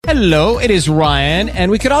Hello, it is Ryan,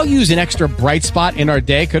 and we could all use an extra bright spot in our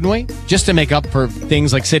day, couldn't we? Just to make up for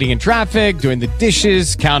things like sitting in traffic, doing the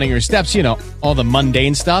dishes, counting your steps, all the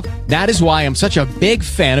mundane stuff. That is why I'm such a big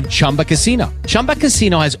fan of Chumba Casino. Chumba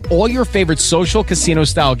Casino has all your favorite social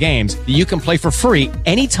casino-style games that you can play for free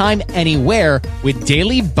anytime, anywhere with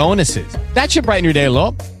daily bonuses. That should brighten your day a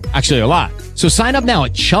little. Actually, a lot. So sign up now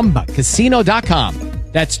at ChumbaCasino.com.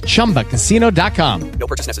 That's ChumbaCasino.com. No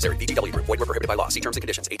purchase necessary. VGW Group. Void where prohibited by law. See terms and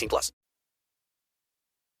conditions. 18+.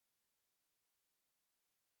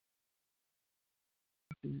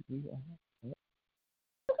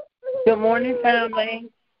 Good morning, family.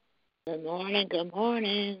 Good morning, good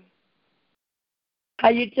morning. How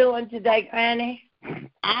you doing today, Granny?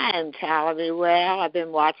 I am terribly well. I've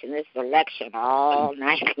been watching this election all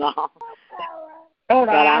night long. Oh,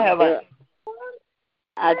 no, I haven't.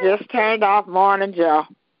 I just turned off Morning Joe.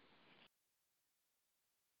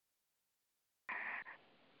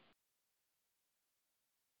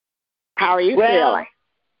 How are you feeling?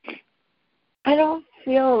 I don't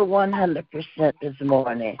feel 100% this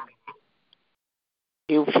morning.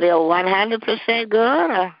 You feel 100% good?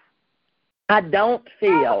 Or? I don't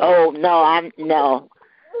feel. Oh, no.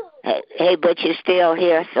 Hey, but you're still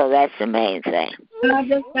here, so that's the main thing. I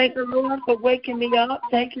just thank the Lord for waking me up,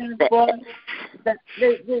 thanking Him for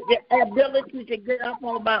the ability to get up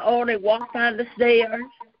on my own and walk down the stairs.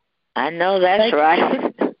 I know that's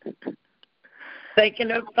right. Thanking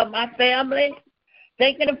Him for my family.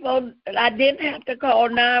 Thanking Him for I didn't have to call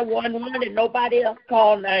 911 and nobody else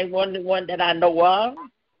called 911 that I know of.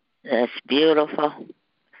 That's beautiful.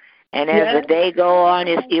 And as the day go on,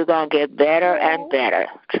 you're going to get better and better.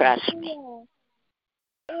 Trust me.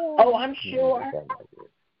 Oh, I'm sure.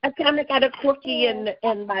 I kind of got a cookie in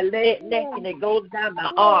my neck, and it goes down my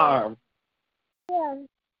arm.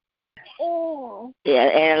 Yeah,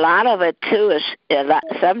 and a lot of it, too, is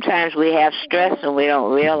sometimes we have stress and we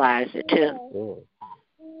don't realize it, too.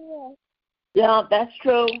 Yeah, that's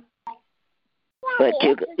true. But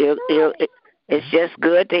it's just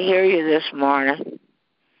good to hear you this morning.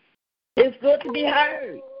 It's good to be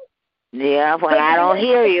heard. Yeah, when I don't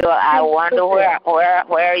hear you, I wonder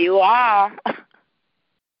where you are.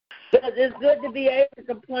 Because it's good to be able to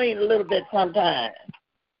complain a little bit sometimes.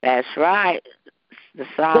 That's right. The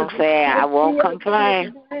song says, I won't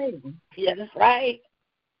complain. Yeah, that's right.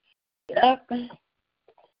 Yep.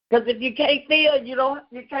 Because if you can't feel, you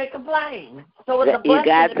can't complain. So it's a blessing. You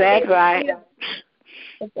got that right.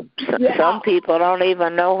 Some people don't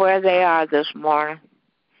even know where they are this morning.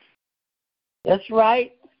 That's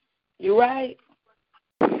right. You're right.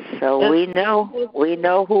 So we know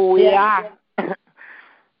who we are.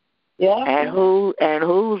 Yeah. And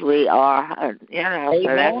whose we are. So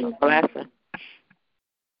that's a blessing.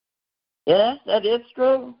 Yes, that is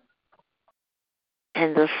true.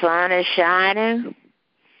 And the sun is shining.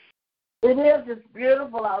 It is. It's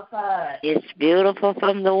beautiful outside. It's beautiful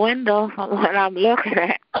from the window when I'm looking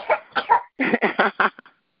at.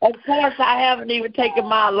 Of course, I haven't even taken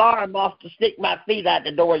my alarm off to stick my feet out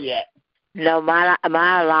the door yet. No, my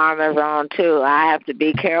alarm is on, too. I have to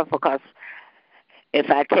be careful because if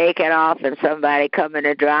I take it off and somebody come in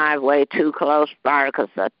the driveway too close, Spartacus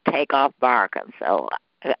will take off barking. So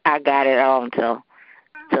I got it on till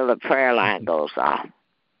the prayer line goes off.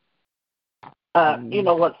 You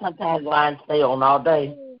know what? Sometimes lines stay on all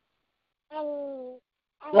day.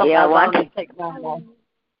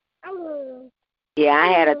 Yeah, I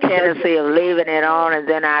had a tendency of leaving it on, and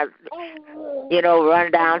then I,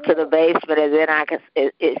 run down to the basement, and then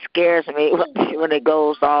it scares me when it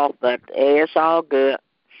goes off. But it's all good.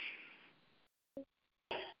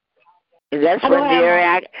 That's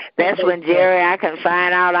when Jerry, I can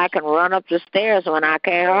find out I can run up the stairs when I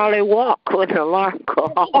can't hardly walk when the alarm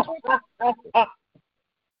goes off.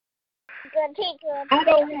 I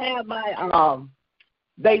don't have my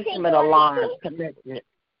basement alarms connected.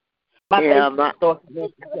 My basement door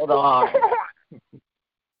connected to the alarm.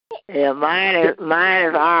 Yeah, mine is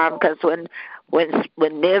armed because when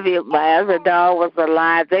Nivea, my other dog, was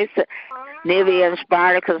alive, they said Nivea and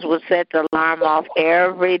Spartacus would set the alarm off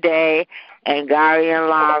every day, and Gary and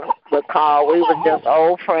Laura would call. We were just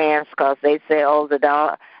old friends because they said, the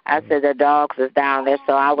dog. I said the dogs is down there,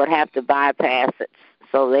 so I would have to bypass it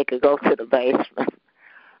so they could go to the basement.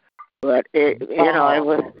 But it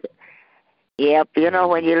was. Yep,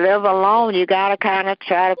 when you live alone, you got to kind of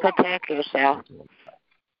try to protect yourself.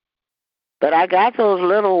 But I got those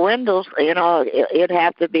little windows, it'd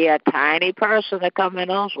have to be a tiny person to come in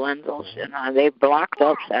those windows, they blocked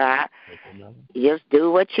upside. You just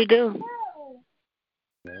do what you do.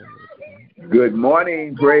 Good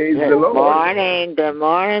morning. Praise the Lord. Good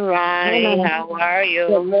morning, Ronnie. How are you?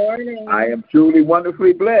 Good morning. I am truly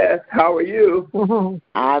wonderfully blessed. How are you?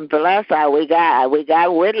 I'm blessed. We got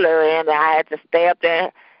Whittler in. I had to stay up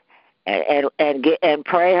there and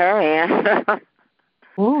pray her in.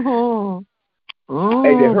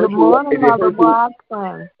 Hey,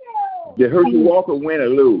 did Herschel Walker win or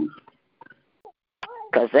lose?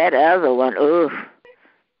 Because that other one, oof.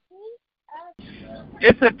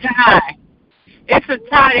 It's a tie. It's a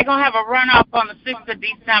tie. They're going to have a runoff on the 6th of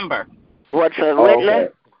December. What's for Whittler?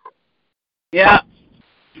 Okay. Yep.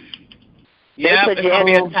 Yep, it's going to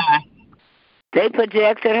be a tie. They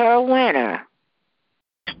projected her a winner.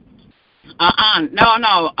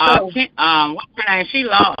 No. What's her name? She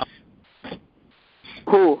lost.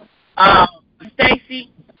 Who? Stacey.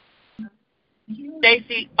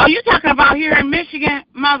 Oh, you talking about here in Michigan,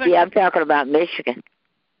 Mother? Yeah, I'm talking about Michigan.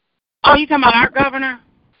 Oh, you talking about our governor?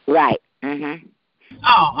 Right. Mhm.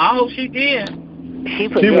 Oh, I hope she did. She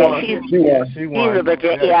won. She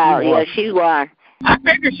won. I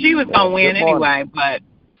figured she was gonna win anyway, but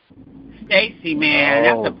Stacey, man,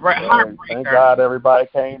 that's a heartbreaker. Thank God everybody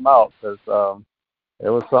came out because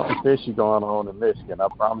there was something fishy going on in Michigan. I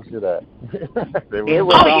promise you that. It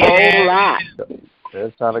was a whole lot. They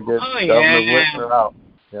were trying to get Governor Whitmer out.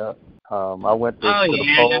 Yeah. I went to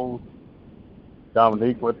the polls.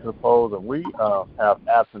 Dominique went to the polls, and we have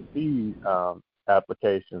absentee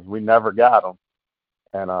applications. We never got them.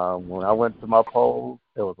 And when I went to my polls,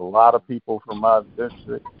 there was a lot of people from my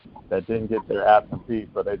district that didn't get their absentee,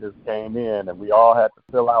 so they just came in, and we all had to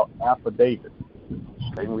fill out affidavits.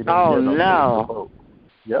 No. Vote.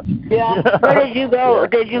 Yep. Yeah. Where did you go?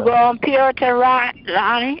 Did you go on Puritan,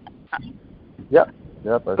 Lonnie? Yep.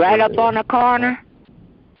 Right up on the corner?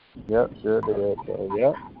 Yep, sure did.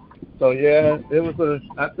 So yeah, it was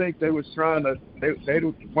I think they was trying to. They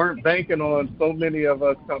weren't banking on so many of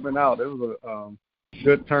us coming out. It was a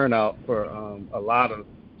good turnout for a lot of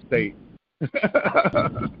states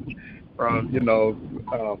from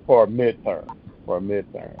for a midterm.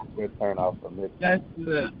 Good turnout for midterm. That's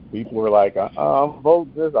good. People were like, I'm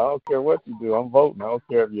voting this. I don't care what you do. I'm voting. I don't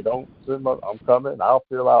care if you don't send up. I'm coming. I'll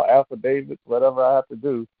fill out affidavits, whatever I have to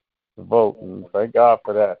do to vote. And thank God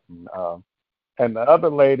for that. And the other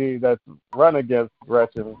lady that's run against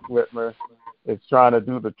Gretchen Whitmer is trying to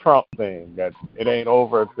do the Trump thing, that it ain't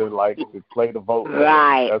over to play the vote.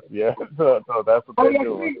 Right. So that's what they're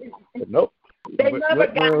doing. But nope. They never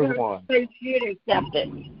got her won. to say she'd accept it.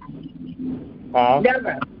 Huh?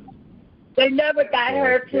 Never. They never got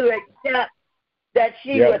her to accept that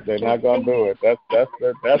she was. They're not gonna do it. That's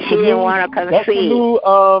she didn't want to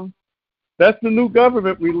concede. That's the new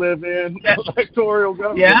government we live in, electoral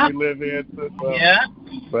government we live in.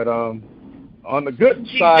 But on the good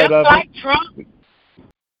side of it, Trump.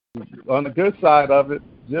 on the good side of it,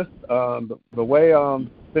 just the way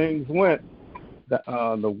things went,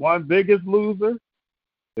 the one biggest loser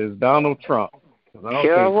is Donald Trump. I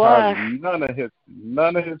don't think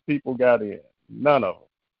none of his people got in. None of them.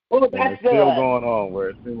 Oh, and that's it's still good. going on where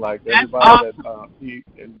it seems like everybody that he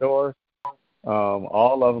endorsed,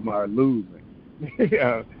 all of them are losing.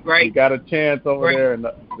 Right. He got a chance over there in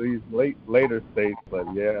these later states, but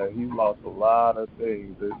he lost a lot of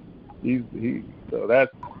things. So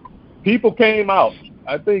that's people came out.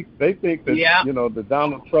 I think they think that the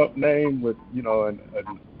Donald Trump name with and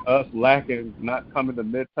us not coming to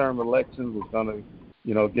midterm elections was gonna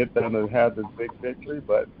get them to have this big victory.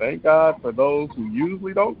 But thank God for those who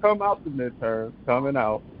usually don't come out to midterms coming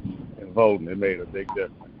out and voting. It made a big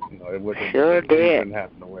difference. It wouldn't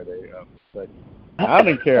happen the way they expected. I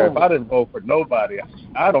didn't care if I didn't vote for nobody.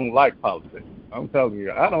 I don't like politics. I'm telling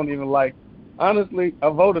you, I don't even like. Honestly, I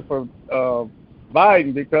voted for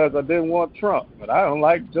Biden because I didn't want Trump, but I don't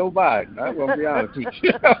like Joe Biden. I'm gonna be honest with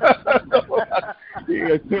you. He's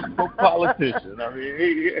a typical politician. I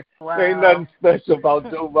mean, there ain't nothing special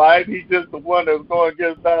about Joe Biden. He's just the one that's going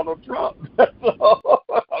against Donald Trump. That's all.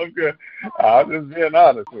 I'm good. I'm just being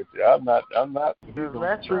honest with you. I'm not. He's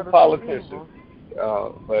a true politician.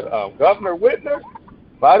 But Governor Whitmer,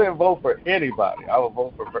 if I didn't vote for anybody, I would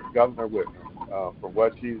vote for Governor Whitmer for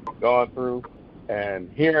what she's gone through. And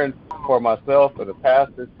hearing for myself for the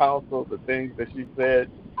pastor's council, the things that she said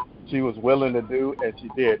she was willing to do, and she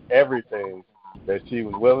did everything that she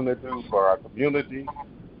was willing to do for our community.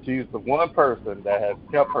 She's the one person that has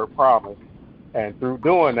kept her promise, and through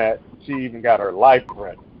doing that, she even got her life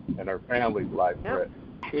threatened and her family's life threatened.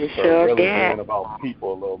 She so sure really did. being about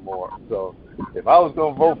people a little more. So if I was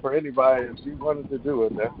going to vote for anybody and she wanted to do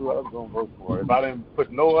it, that's who I was going to vote for. If I didn't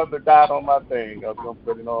put no other dot on my thing, I was going to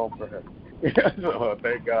put it on for her. So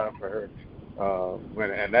thank God for her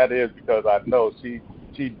And that is because I know she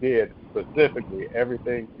did specifically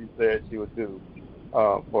everything she said she would do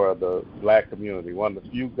for the black community. One of the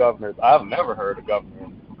few governors, I've never heard a governor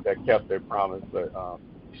that kept their promise, but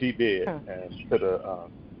she did, and to the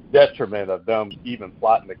detriment of them even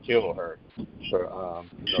plotting to kill her. For,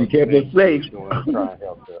 she kept us safe.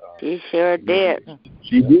 She sure did.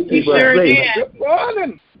 She did keep us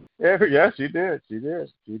safe. Yeah, she did.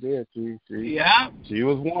 She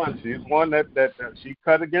was one. She's one that she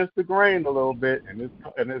cut against the grain a little bit, and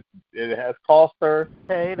it has cost her,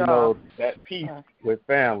 that peace with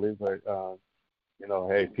family. But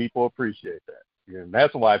hey, people appreciate that, and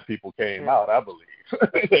that's why people came out. I believe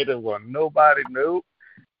they didn't want nobody new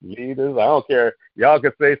leaders. I don't care. Y'all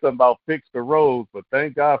can say something about fix the roads, but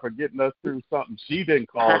thank God for getting us through something she didn't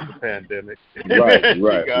cause the pandemic. Right.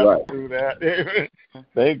 Through that.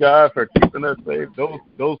 Thank God for keeping us safe.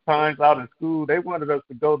 Those times out in school, they wanted us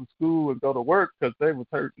to go to school and go to work because they was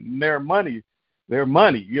hurting their money.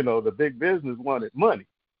 The big business wanted money.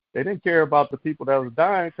 They didn't care about the people that was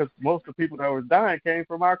dying because most of the people that was dying came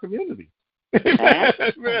from our community.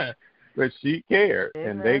 But she cared,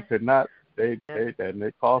 and they could not. And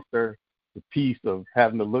it cost her the peace of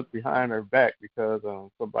having to look behind her back because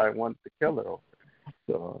somebody wanted to kill her over it.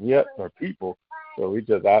 So, her people. So we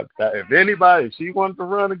just, if anybody, if she wanted to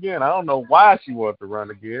run again, I don't know why she wanted to run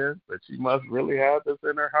again, but she must really have this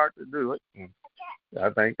in her heart to do it. And I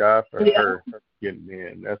thank God for her getting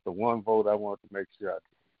in. That's the one vote I want to make sure I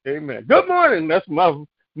do. Amen. Good morning. That's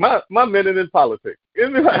my minute in politics.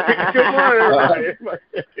 Good morning, everybody.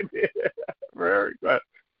 Very good.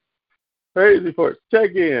 Praise reports,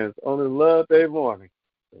 check-ins on the Love Day morning.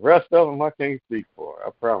 The rest of them I can't speak for, I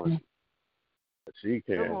promise you. But she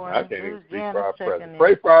can. I can't even speak for our president.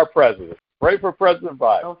 Pray for our president. Pray for President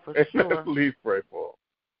Biden. Oh, for sure. Please pray for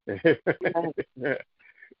him.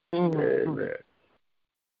 Amen.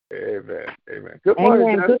 Good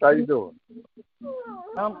morning, Jess. How you doing?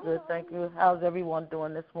 I'm good, thank you. How's everyone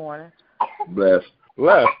doing this morning? Blessed.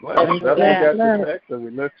 That's what we got you next, and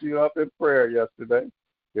we lift you up in prayer yesterday.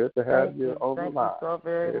 Good to have you on the line. Thank you so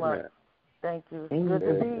very much. Thank you. It's good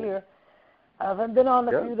to be here. I haven't been on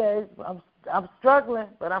a few days. I'm struggling,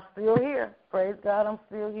 but I'm still here. Praise God, I'm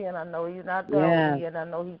still here, and I know He's not done with me, and I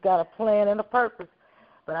know He's got a plan and a purpose.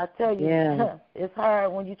 But I tell you, it's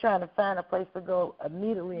hard when you're trying to find a place to go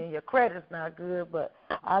immediately, and your credit's not good. But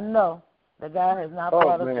I know the God has not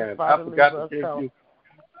brought us this far to leave us.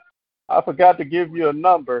 I forgot to give you a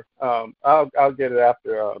number. I'll get it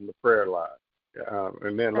after the prayer line.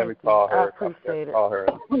 And then let me call her. I appreciate it. Call her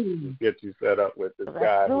and get you set up with this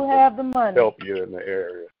guy who have the money. Help you in the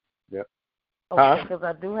area. Yep. Okay, because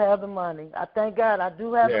I do have the money. I thank God I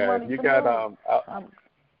do have the money. You got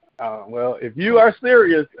well, if you are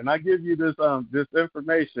serious, and I give you this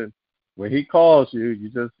information, when he calls you, you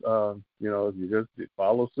just you just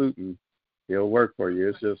follow suit and he'll work for you.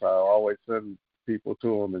 It's just I always send people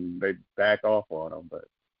to him and they back off on him, but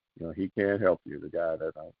he can help you, the guy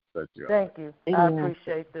that set you up. Thank you. I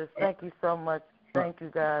appreciate this. Thank you so much. Thank you,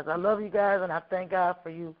 guys. I love you guys, and I thank God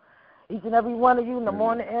for you, each and every one of you in the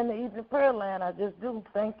morning and the evening prayer line. I just do.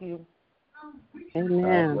 Thank you.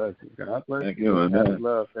 Amen. God bless you. God bless Thank you. you. God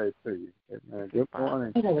love faith to you. Amen. Good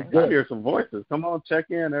morning. I hear some voices. Come on,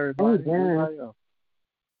 check in, everybody.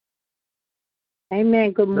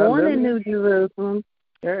 Amen. Good morning, New Jerusalem.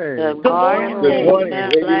 Hey. Good morning. Good morning.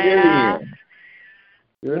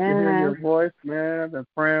 Good to hear your voice, man. I'm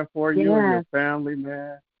praying for you and your family,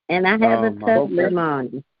 man. And I have a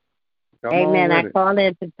testimony. Amen. I call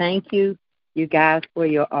in to thank you guys, for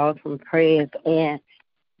your awesome prayers and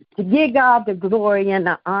to give God the glory and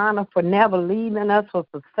the honor for never leaving us or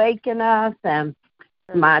forsaking us. And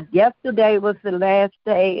yesterday was the last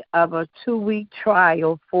day of a 2-week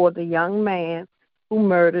trial for the young man who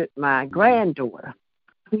murdered my granddaughter.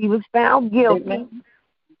 He was found guilty.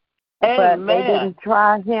 But they didn't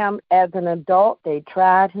try him as an adult. They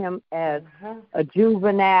tried him as a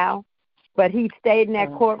juvenile. But he stayed in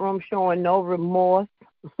that courtroom showing no remorse.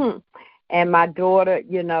 And my daughter,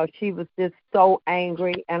 she was just so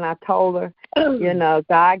angry. And I told her,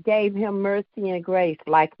 God gave him mercy and grace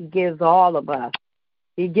like he gives all of us.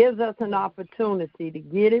 He gives us an opportunity to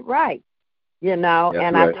get it right, And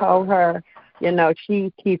I told her,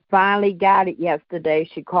 she finally got it yesterday.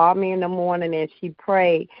 She called me in the morning and she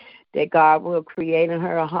prayed that God will create in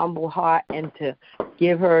her a humble heart and to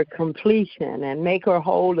give her completion and make her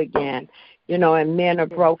whole again, and men are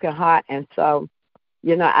broken heart. And so,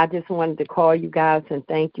 I just wanted to call you guys and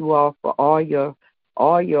thank you all for all your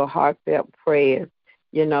heartfelt prayers.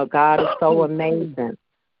 God is so amazing.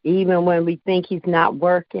 Even when we think He's not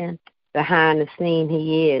working, behind the scene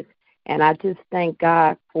He is. And I just thank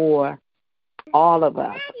God for all of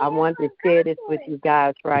us. I wanted to share this with you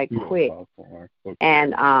guys right quick.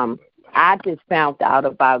 And I just found out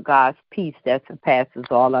about God's peace that surpasses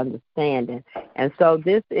all understanding. And so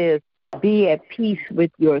this is be at peace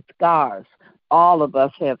with your scars. All of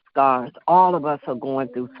us have scars. All of us are going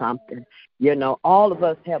through something. You know, all of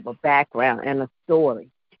us have a background and a story.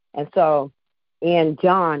 And so in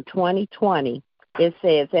John 20:20, it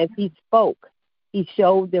says, as he spoke, he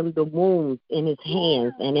showed them the wounds in his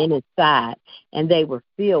hands and in his side, and they were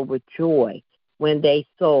filled with joy when they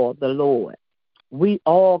saw the Lord. We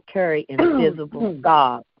all carry invisible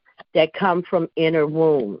scars that come from inner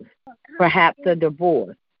wounds, perhaps a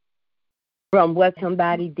divorce, from what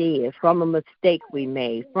somebody did, from a mistake we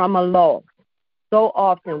made, from a loss. So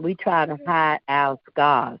often we try to hide our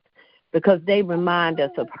scars because they remind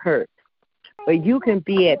us of hurt. But you can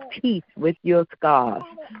be at peace with your scars.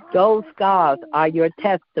 Those scars are your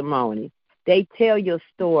testimony. They tell your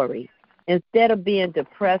story. Instead of being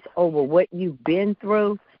depressed over what you've been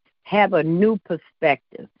through, have a new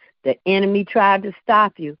perspective. The enemy tried to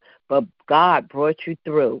stop you, but God brought you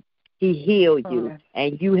through. He healed you,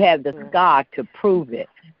 and you have the scar to prove it.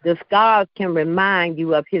 The scars can remind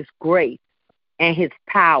you of his grace and his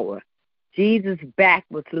power. Jesus' back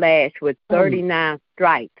was lashed with 39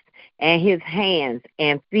 stripes, and his hands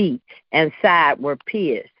and feet and side were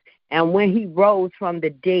pierced. And when he rose from the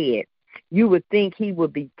dead, you would think he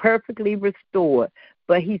would be perfectly restored,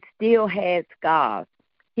 but he still had scars.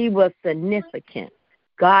 He was significant.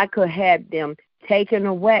 God could have them taken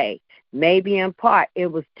away. Maybe in part it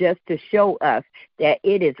was just to show us that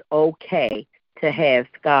it is okay to have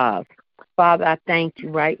scars. Father, I thank you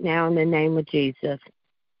right now in the name of Jesus.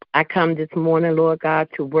 I come this morning, Lord God,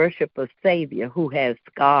 to worship a Savior who has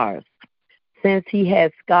scars. Since he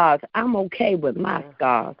has scars, I'm okay with my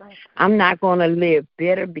scars. I'm not going to live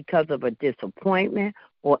bitter because of a disappointment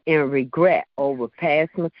or in regret over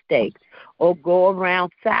past mistakes or go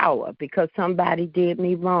around sour because somebody did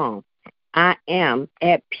me wrong. I am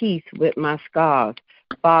at peace with my scars.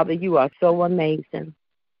 Father, you are so amazing.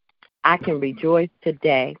 I can rejoice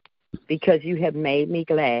today because you have made me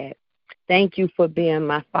glad. Thank you for being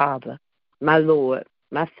my Father, my Lord,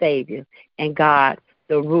 my Savior, and God,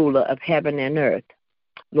 the ruler of heaven and earth.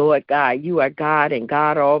 Lord God, you are God and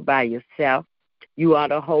God all by yourself. You are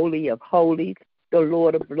the Holy of Holies, the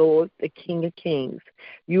Lord of Lords, the King of Kings.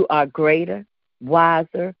 You are greater,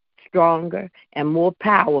 wiser, stronger, and more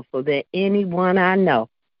powerful than anyone I know.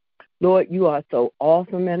 Lord, you are so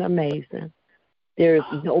awesome and amazing. There is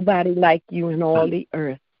nobody like you in all the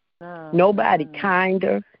earth. Nobody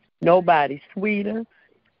kinder, nobody sweeter,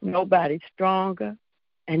 nobody stronger,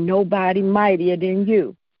 and nobody mightier than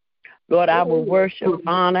you. Lord, I will worship,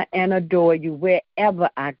 honor, and adore you wherever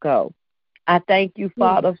I go. I thank you,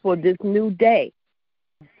 Father, for this new day.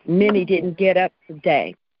 Many didn't get up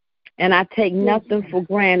today. And I take nothing for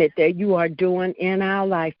granted that you are doing in our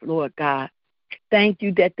life, Lord God. Thank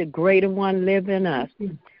you that the greater one lives in us.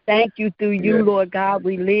 Thank you through you, Lord God,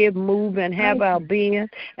 we live, move, and have our being.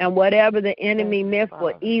 And whatever the enemy meant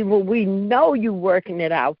for evil, we know you working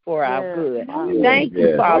it out for our good. Thank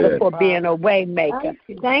you, Father, for being a way maker.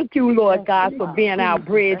 Thank you, Lord God, for being our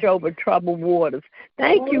bridge over troubled waters.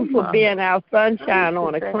 Thank you for being our sunshine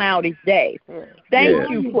on a cloudy day. Thank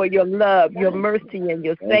you for your love, your mercy, and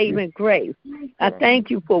your saving grace. I thank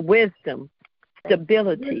you for wisdom,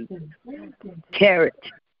 stability, courage,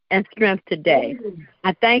 and strength today.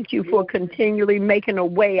 I thank you for continually making a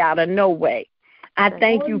way out of no way. I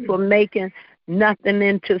thank you for making nothing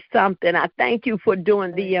into something. I thank you for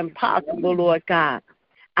doing the impossible, Lord God.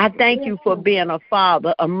 I thank you for being a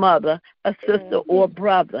father, a mother, a sister, or a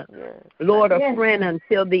brother. Lord, a friend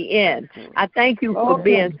until the end. I thank you for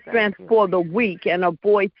being strength for the weak and a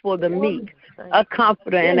voice for the meek, a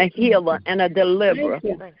comforter and a healer and a deliverer.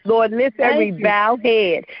 Lord, lift every bowed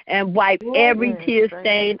head and wipe every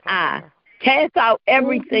tear-stained eye. Cast out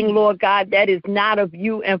everything, Lord God, that is not of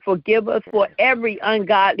you, and forgive us for every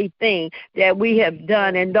ungodly thing that we have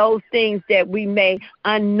done and those things that we may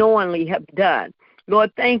unknowingly have done.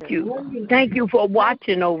 Lord, thank you. Thank you for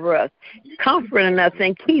watching over us, comforting us,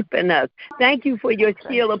 and keeping us. Thank you for your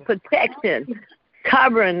shield of protection,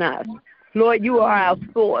 covering us. Lord, you are our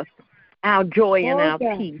source, our joy, and our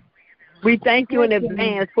peace. We thank you in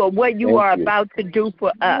advance for what you are about to do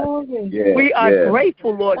for us. We are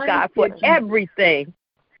grateful, Lord God, for everything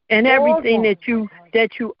and everything that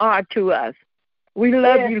you are to us. We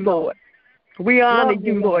love you, Lord. We honor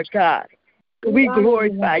you, Lord God. We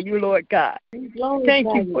glorify you, Lord God.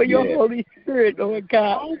 Thank you for your Holy Spirit, Lord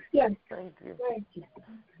God.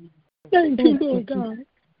 Thank you, Lord God.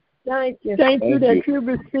 Thank you. Thank you that you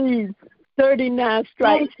received 39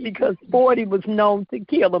 stripes because 40 was known to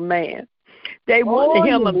kill a man. They wanted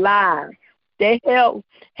him alive. They held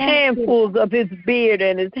handfuls of his beard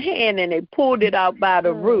in his hand, and they pulled it out by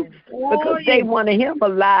the roots because they wanted him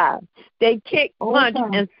alive. They kicked, punched,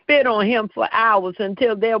 and spit on him for hours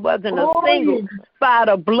until there wasn't a single spot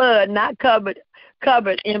of blood not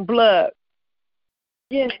covered in blood.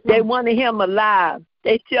 Yes, they wanted him alive.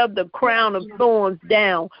 They shoved the crown of thorns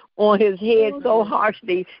down on his head so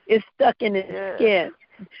harshly it stuck in his skin.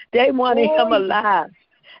 They wanted him alive.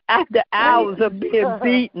 After hours of being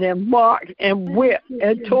beaten and marked and whipped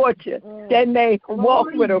and tortured, they made him walk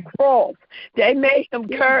with a cross. They made him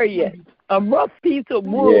carry it, a rough piece of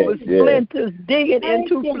wood with splinters digging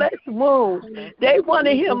into flesh wounds. They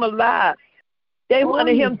wanted him alive. They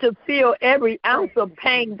wanted him to feel every ounce of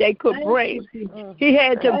pain they could bring. He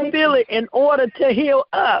had to feel it in order to heal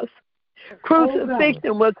us.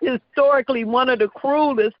 Crucifixion was historically one of the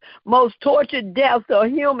cruelest, most tortured deaths a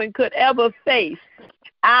human could ever face.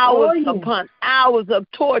 Hours upon hours of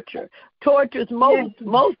torture. Tortures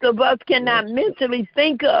most of us cannot mentally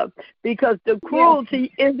think of because the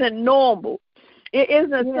cruelty isn't normal. It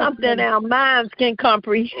isn't something our minds can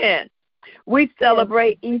comprehend. We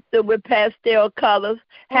celebrate Easter with pastel colors,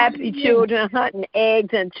 happy children hunting eggs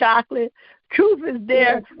and chocolate. Truth is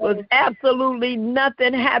there was absolutely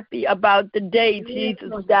nothing happy about the day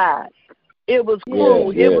Jesus died. It was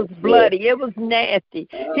cruel. It was bloody. It was nasty.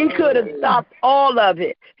 He could have stopped all of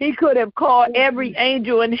it. He could have called every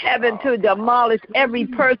angel in heaven to demolish every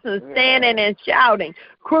person standing and shouting,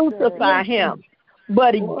 "Crucify him."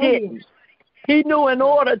 But he didn't. He knew in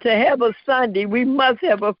order to have a Sunday, we must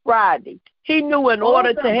have a Friday. He knew in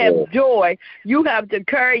order to have joy, you have to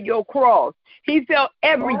carry your cross. He felt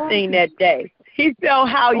everything that day. He felt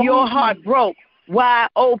how your heart broke wide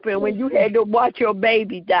open when you had to watch your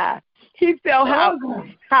baby die. He felt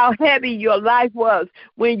how heavy your life was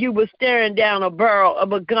when you were staring down a barrel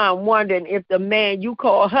of a gun wondering if the man you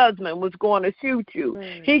call husband was going to shoot you.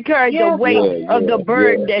 He carried the weight of the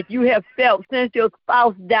burden that you have felt since your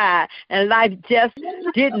spouse died and life just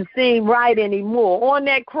didn't seem right anymore. On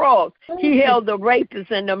that cross, he held the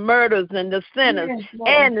rapists and the murderers and the sinners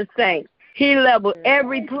and the saints. He leveled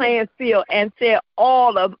every playing field and said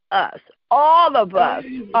all of us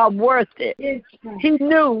are worth it. He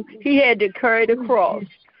knew he had to carry the cross.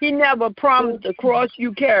 He never promised the cross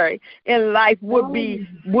you carry in life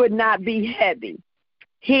would not be heavy.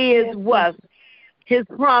 His wasn't. His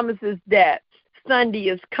promise is that Sunday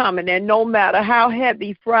is coming, and no matter how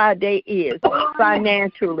heavy Friday is,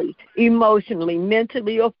 financially, emotionally,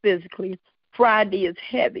 mentally, or physically, Friday is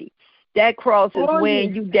heavy. That cross is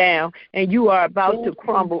weighing you down, and you are about to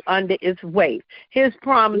crumble under its weight. His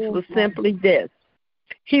promise was simply this: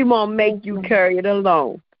 He won't make you carry it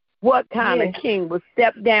alone. What kind of king would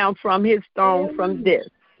step down from his throne from this?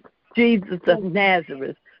 Jesus of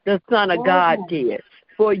Nazareth, the Son of God, did.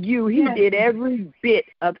 For you, he did every bit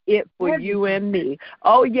of it for you and me.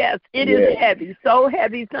 Oh, yes, it is heavy, so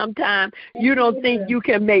heavy sometimes you don't think you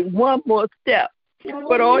can make one more step.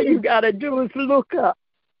 But all you got to do is look up.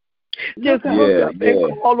 Just look up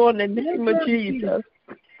and call on the name of Jesus.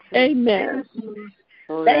 Amen.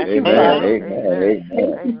 Thank you, Father.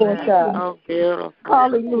 Thank you, Lord God.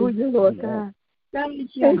 Hallelujah, Lord God. Thank you.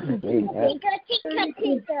 Thank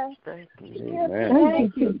you.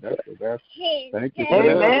 Thank you for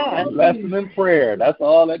that lesson in prayer. That's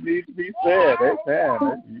all that needs to be said.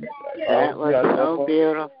 Amen. That was so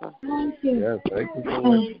beautiful. Yes, thank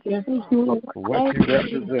you for what you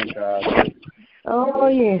represent, God. Oh,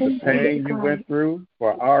 yes. The pain you went through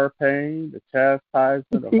for our pain, the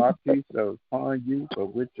chastisement of our peace that was upon you,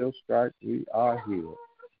 but with your stripes we are healed.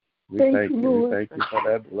 We thank you. We thank you for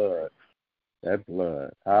that blood. That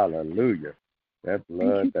blood. Hallelujah. That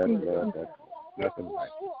blood, that's nothing like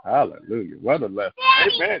it. Hallelujah. What a lesson.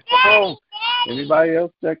 Amen. Come on. Anybody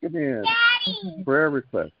else checking in? Prayer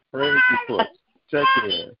request. Prayer report. Check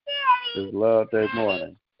in. It's Love Day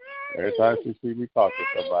morning. Every time she see me talk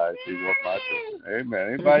to somebody, she wants my attention.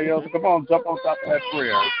 Amen. Anybody else? Come on, jump on top of that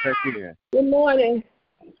prayer. Check in. Good morning.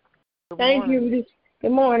 Thank you.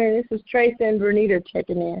 Good morning. This is Tracy and Bernita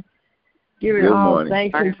checking in. Giving all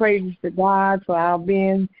thanks and praises to God for our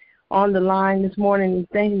being on the line this morning, and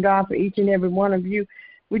thanking God for each and every one of you.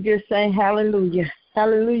 We just say hallelujah.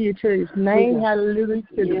 Hallelujah to his name. Hallelujah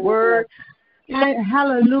to the word.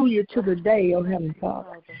 Hallelujah to the day, oh Heavenly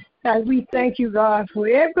Father. God, we thank you, God, for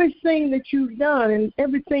everything that you've done and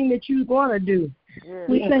everything that you're going to do.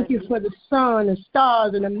 We thank you for the sun, the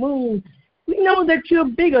stars, and the moon. We know that you're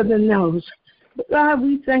bigger than those. But God,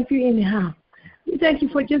 we thank you anyhow. We thank you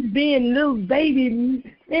for just being little baby,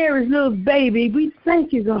 Mary's little baby. We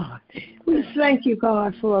thank you, God. We thank you,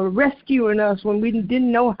 God, for rescuing us when we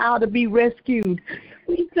didn't know how to be rescued.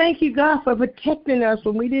 We thank you, God, for protecting us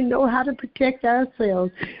when we didn't know how to protect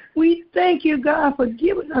ourselves. We thank you, God, for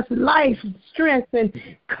giving us life and strength and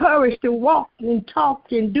courage to walk and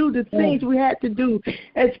talk and do the things we had to do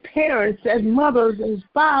as parents, as mothers, as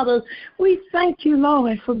fathers. We thank you,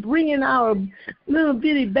 Lord, for bringing our little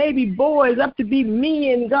bitty baby boys up to be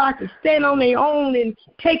men, God, to stand on their own and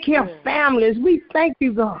take care of families. We thank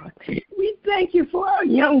you, God. We thank you for our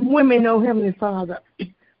young women, oh Heavenly Father,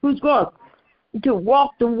 who's going to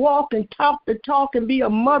walk the walk and talk the talk and be a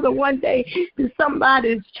mother one day to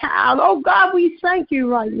somebody's child. Oh, God, we thank you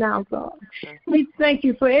right now, God. We thank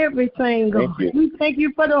you for everything, God. We thank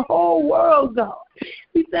you for the whole world, God.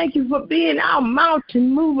 We thank you for being our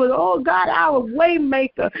mountain mover. Oh, God, our way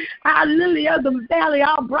maker, our lily of the valley,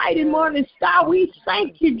 our bright and morning star. We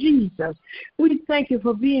thank you, Jesus. We thank you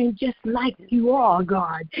for being just like you are,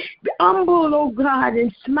 God. Humble, oh, God,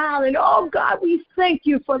 and smiling. Oh, God, we thank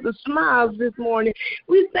you for the smiles this morning.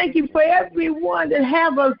 We thank you for everyone that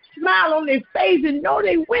have a smile on their face and know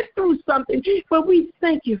they went through something. But we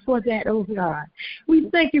thank you for that, oh, God. We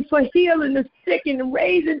thank you for healing the sick and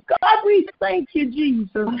raising. God, we thank you, Jesus.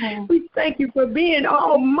 We thank you for being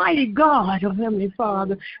Almighty God, oh Heavenly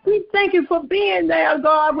Father. We thank you for being there,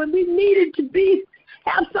 God, when we needed to be.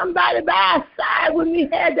 Have somebody by our side when we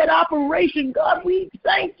had that operation, God. We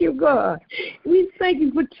thank you, God. We thank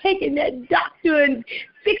you for taking that doctor and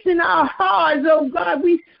fixing our hearts, oh God.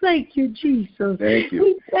 We thank you, Jesus. Thank you.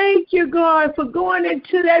 We thank you, God, for going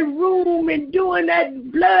into that room and doing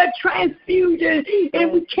that blood transfusion.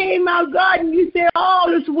 And we came out, God, and you said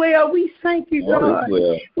all is well. We thank you, God. All is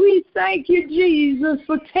well. We thank you, Jesus,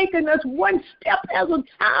 for taking us one step at a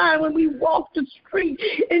time when we walked the street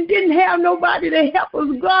and didn't have nobody to help us.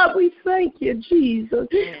 God, we thank you, Jesus.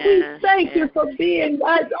 We thank you for being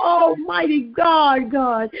that Almighty God,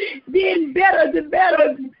 God, being better than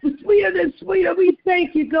better, sweeter than sweeter. We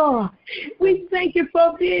thank you, God. We thank you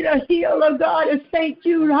for being a healer, God, at St.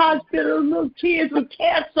 Jude Hospital, little kids with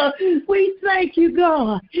cancer. We thank you,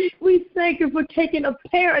 God. We thank you for taking a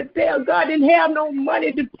parent there, God, didn't have no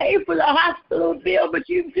money to pay for the hospital bill, but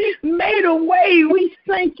you made a way. We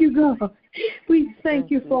thank you, God. We thank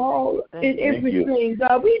you for all and everything,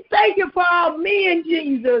 God. We thank you for our men,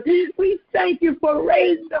 Jesus. We thank you for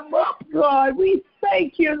raising them up, God. We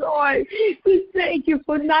thank you, Lord. We thank you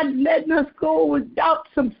for not letting us go without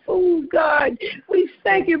some food, God. We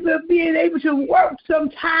thank you for being able to work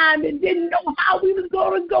sometime and didn't know how we was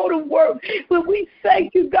going to go to work. But we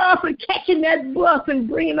thank you, God, for catching that bus and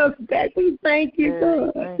bringing us back. We thank you,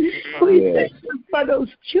 God. We thank you for those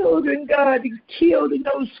children, God, killed in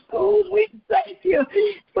those schools. We thank you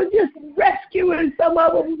for just rescuing some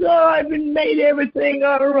of them, God, and made everything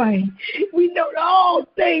all right. We know that all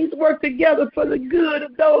things work together for the good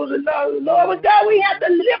of those that love the Lord. But God, we have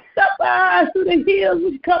to lift up our eyes to the hills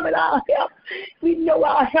which come in our help. We know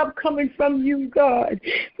our help coming from you, God.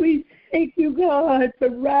 We thank you, God, for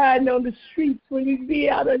riding on the streets when we be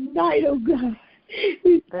out at night, oh God.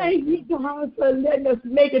 We thank you, God, for letting us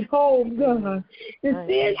make it home, God, and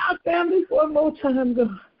seeing our family for one more time,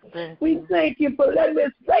 God. We thank you for letting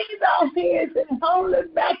us raise our hands and hold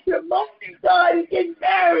it back your morning, God, and get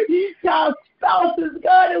married to our spouses,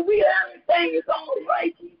 God, and everything is all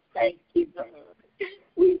right. We thank you, God.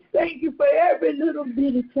 We thank you for every little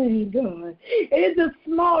bitty thing, God. It's the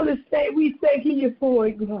smallest thing. We thank you for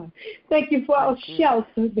it, God. Thank you for our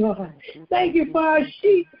shelter, God. Thank you for our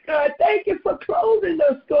sheep, God. Thank you for clothing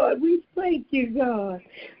us, God. We thank you, God.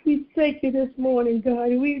 We thank you this morning, God.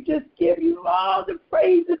 And we just give you all the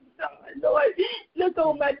praises, God. Lord, look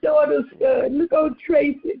on my daughters, God. Look on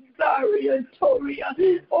Tracy, Zaria, and Toria.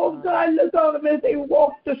 Oh, God, look on them as they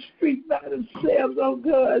walk the streets by themselves, oh,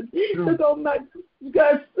 God. Look on my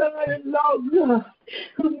God, son-in-law, God,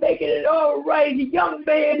 who's making it all right. The young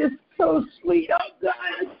man is so sweet. Oh, God,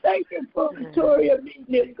 I thank you for Victoria meeting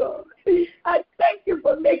him, God. I thank you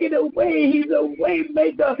for making a way. He's a way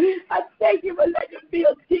maker. I thank you for letting him be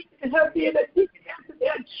a deacon, her being a deacon after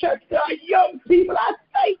their church, God. Young people, I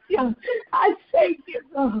thank you. I thank you,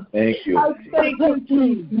 God. Thank you. I thank you,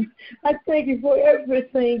 Jesus. I thank you for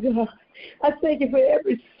everything, God. I thank you for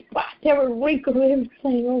every spot, every wrinkle,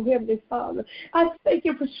 everything, oh Heavenly Father. I thank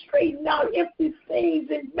you for straightening out empty things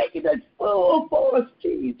and making us full for us,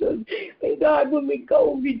 Jesus. And God, when we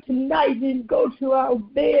go tonight and go to our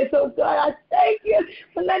beds, oh God, I thank you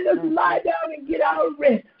for letting us lie down and get our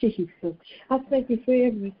rest, Jesus. I thank you for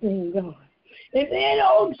everything, God. And then,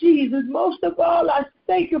 oh Jesus, most of all, I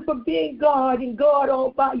thank you for being God and God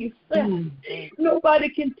all by yourself. Nobody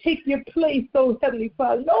can take your place, oh Heavenly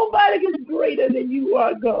Father. Nobody is greater than you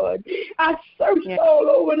are, God. I searched all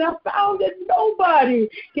over and I found that nobody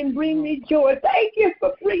can bring me joy. Thank you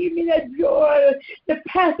for bringing me that joy that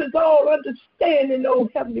passes all understanding, oh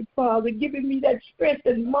Heavenly Father, giving me that strength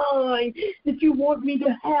and mind that you want me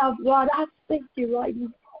to have, God. I thank you right now.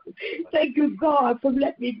 Thank you, God, for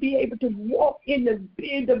letting me be able to walk in the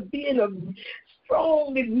being a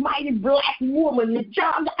strong and mighty black woman. And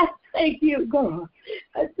John, I thank you, God.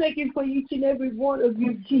 I thank you for each and every one of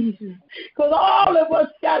you, Jesus. Because all of us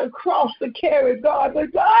got a cross to carry, God.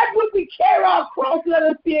 But God, when we carry our cross, let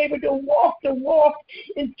us be able to walk the walk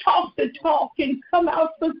and talk the talk and come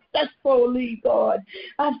out successfully, God.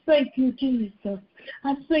 I thank you, Jesus.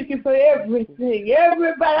 I thank you for everything.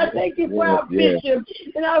 Everybody, I thank you for our bishop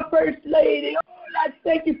and our first lady. Oh, I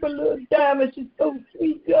thank you for little Diamond. She's so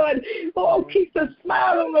sweet, God. Oh, keep a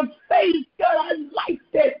smile on her face, God. I like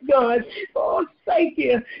that, God. Oh, thank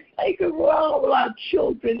you. Thank you for all our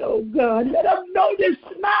children, oh God. Let them know that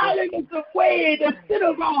smiling is the way the center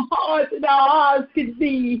of our hearts and our eyes can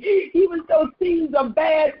be. Even though things are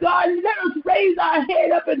bad, God, let us raise our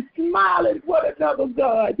head up and smile at one another,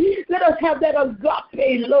 God. Let us have that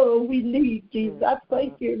agape love we need, Jesus. I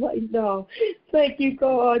thank you right now. Thank you,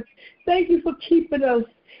 God. Thank you for keeping us.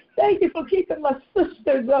 Thank you for keeping my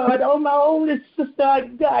sister, God, oh, my only sister I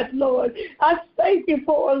got, Lord. I thank you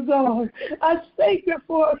for her, God. I thank you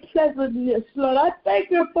for her pleasantness, Lord. I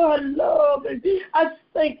thank you for her love. And I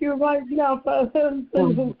thank you right now for her husband,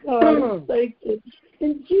 oh, God. Thank you.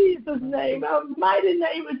 In Jesus' name, our mighty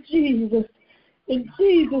name of Jesus. In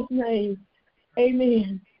Jesus' name,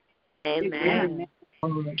 amen. Amen.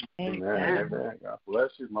 Amen. Amen. God bless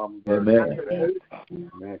you, Mama. Amen.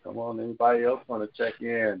 Amen. Come on, anybody else want to check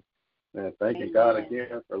in? Man, thanking God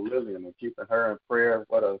again for Lillian and keeping her in prayer.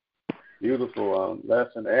 What a beautiful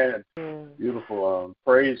lesson and beautiful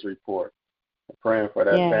praise report. Praying for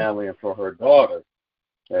that family and for her daughter,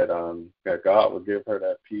 that God will give her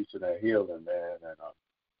that peace and that healing, man, and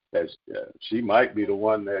that she might be the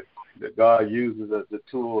one that God uses as the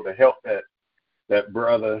tool to help that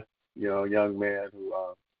brother, young man who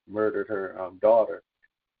murdered her daughter.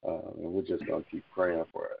 And we're just going to keep praying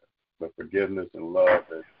for her, the forgiveness and love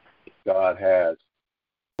that God has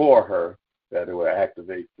for her, that it will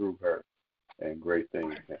activate through her, and great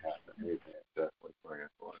things can happen. Amen. Definitely praying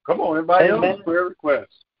for her. Come on, everybody else, prayer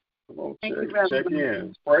requests. Come on, check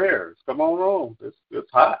in. Prayers. Come on.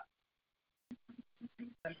 It's hot.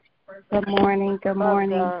 Good morning. Good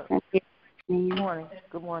morning. Good morning.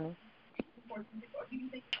 Good morning.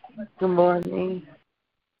 Good morning.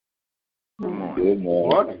 Good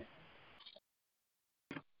morning.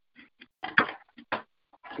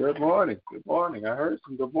 Good morning. Good morning. I heard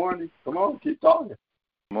some good morning. Come on, keep talking.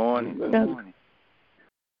 Morning. Good morning.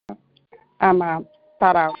 I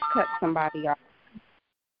thought I'd cut somebody off.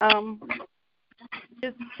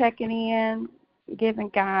 Just checking in, giving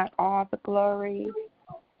God all the glory,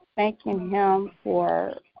 thanking Him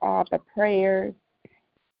for all the prayers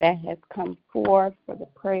that has come forth, for the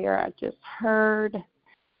prayer I just heard.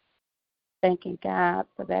 Thanking God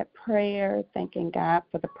for that prayer, thanking God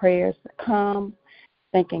for the prayers to come,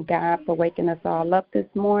 thanking God for waking us all up this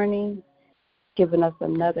morning, giving us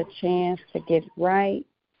another chance to get right,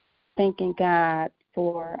 thanking God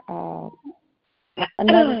for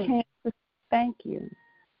another chance to thank you,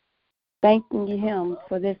 thanking Him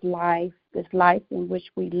for this life in which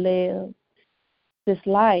we live, this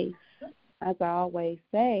life, as I always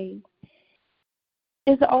say,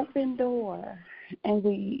 is an open door, and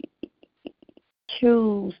we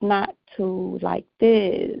choose not to like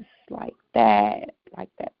this, like that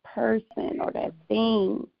person or that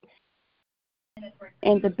thing.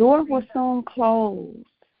 And the door will soon close.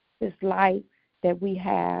 This life that we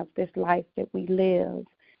have, this life that we live,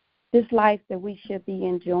 this life that we should be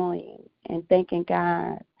enjoying, and thanking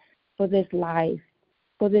God for this life,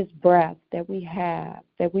 for this breath that we have,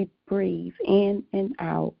 that we breathe in and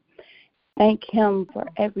out. Thank Him for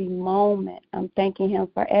every moment. I'm thanking Him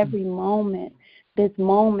for every moment, this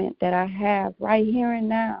moment that I have right here and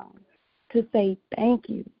now, to say thank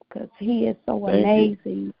you, because He is so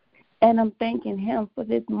amazing. And I'm thanking Him for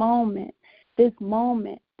this moment, this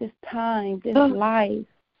time, this life,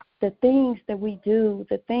 the things that we do,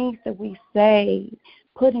 the things that we say,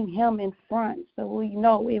 putting Him in front so we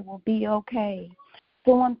know it will be okay.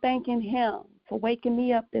 So I'm thanking Him for waking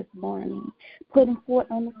me up this morning, putting foot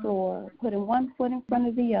on the floor, putting one foot in front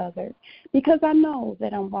of the other, because I know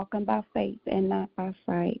that I'm walking by faith and not by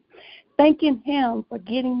sight. Thanking him for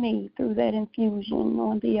getting me through that infusion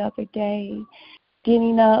on the other day,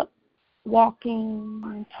 getting up, walking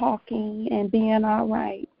and talking and being all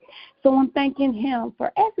right. So I'm thanking him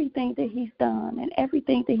for everything that he's done and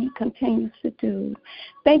everything that he continues to do.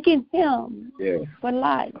 Thanking him for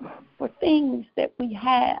life, for things that we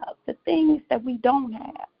have, the things that we don't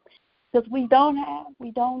have. Because we don't have,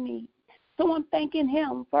 we don't need. So I'm thanking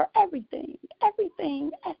him for everything,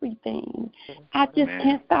 everything, everything. I just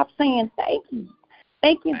can't stop saying thank you.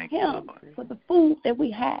 Thanking him for the food that we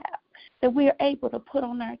have, that we are able to put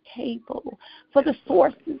on our table, for the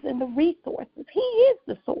sources and the resources. He is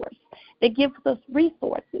the source that gives us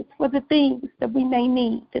resources for the things that we may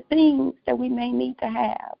need, the things that we may need to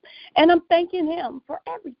have. And I'm thanking him for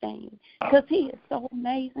everything because he is so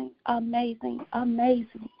amazing, amazing,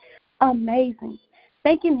 amazing, amazing.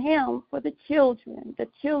 Thanking him for the children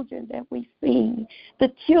that we see,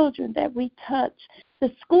 the children that we touch,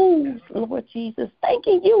 the schools, Lord Jesus.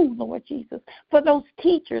 Thanking you, Lord Jesus, for those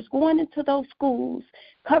teachers going into those schools,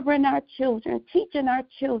 covering our children, teaching our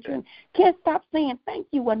children. Can't stop saying thank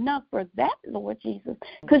you enough for that, Lord Jesus,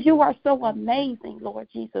 because you are so amazing, Lord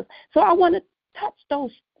Jesus. So I want to touch those.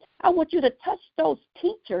 I want you to touch those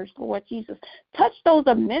teachers, Lord Jesus. Touch those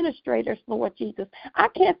administrators, Lord Jesus. I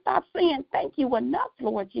can't stop saying thank you enough,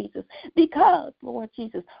 Lord Jesus, because, Lord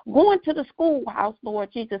Jesus, going to the schoolhouse, Lord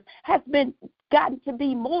Jesus, has gotten to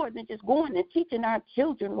be more than just going and teaching our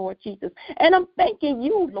children, Lord Jesus. And I'm thanking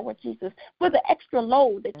you, Lord Jesus, for the extra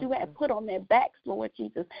load that you have put on their backs, Lord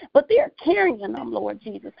Jesus. But they're carrying them, Lord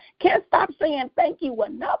Jesus. Can't stop saying thank you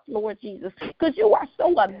enough, Lord Jesus, because you are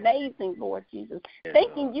so amazing, Lord Jesus.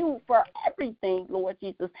 Thanking you for everything, Lord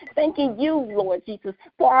Jesus. Thanking you, Lord Jesus,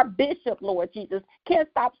 for our bishop, Lord Jesus. Can't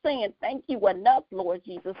stop saying thank you enough, Lord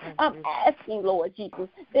Jesus. I'm asking, Lord Jesus,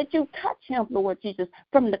 that you touch him, Lord Jesus,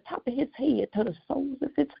 from the top of his head to the soles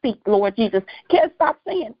of his feet, Lord Jesus. Can't stop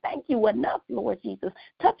saying thank you enough, Lord Jesus.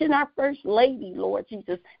 Touching our first lady, Lord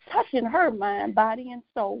Jesus. Touching her mind, body, and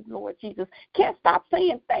soul, Lord Jesus. Can't stop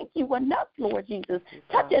saying thank you enough, Lord Jesus.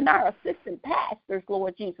 Touching our assistant pastors,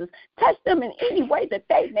 Lord Jesus. Touch them in any way that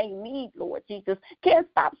they may need, Lord Jesus. Can't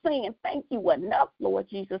stop saying thank you enough, Lord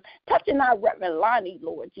Jesus. Touching our Reverend Lonnie,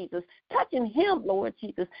 Lord Jesus. Touching him, Lord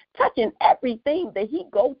Jesus. Touching everything that he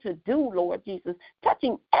go to do, Lord Jesus.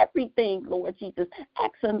 Touching everything, Lord Jesus.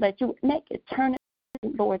 Asking that you make it turn,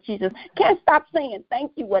 Lord Jesus. Can't stop saying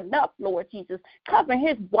thank you enough, Lord Jesus. Covering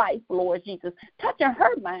his wife, Lord Jesus. Touching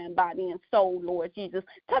her mind, body, and soul, Lord Jesus.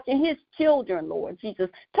 Touching his children, Lord Jesus.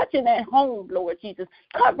 Touching at home, Lord Jesus.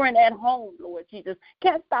 Covering at home, Lord Jesus.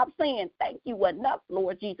 Can't stop saying thank you enough,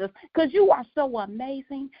 Lord Jesus, because you are so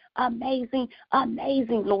amazing, amazing,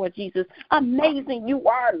 amazing, Lord Jesus. Amazing you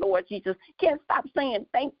are, Lord Jesus. Can't stop saying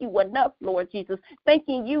thank you enough, Lord Jesus.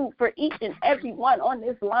 Thanking you for each and every one on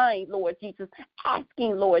this line, Lord Jesus.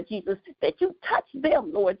 Asking, Lord Jesus, that you touch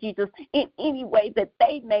them, Lord Jesus, in any way that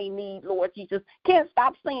they may need, Lord Jesus. Can't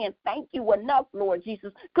stop saying thank you enough, Lord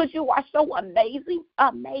Jesus, because you are so amazing,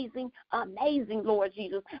 amazing, amazing, Lord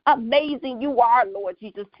Jesus. Amazing you are, Lord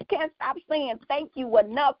Jesus. Can't stop saying thank you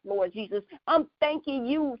enough, Lord Jesus. I'm thanking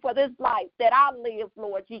you for this life that I live,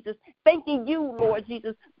 Lord Jesus. Thanking you, Lord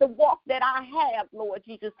Jesus. The walk that I have, Lord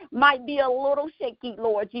Jesus, might be a little shaky,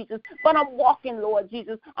 Lord Jesus, but I'm walking, Lord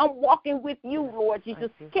Jesus. I'm walking with you, Lord Jesus.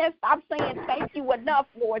 Can't stop saying thank you enough,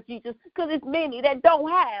 Lord Jesus, because it's many that don't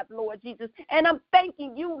have, Lord Jesus. And I'm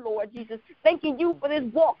thanking you, Lord Jesus. Thanking you for this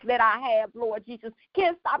walk that I have, Lord Jesus.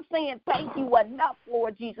 Can't stop saying thank you enough,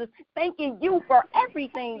 Lord Jesus. Thanking you for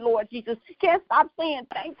everything, Lord Jesus. Can't stop saying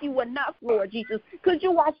thank you enough, Lord Jesus, because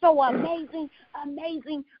you are so amazing,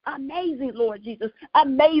 amazing, amazing, Lord Jesus.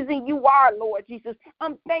 Amazing you are, Lord Jesus.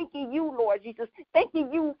 I'm thanking you, Lord Jesus.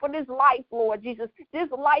 Thanking you for this life, Lord Jesus. This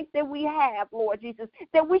life that we have, Lord Jesus,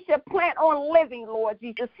 that we should plan on living, Lord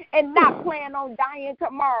Jesus, and not plan on dying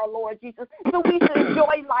tomorrow, Lord Jesus. So we should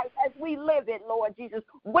enjoy life as we live it, Lord Jesus.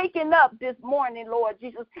 Waking up this morning, Lord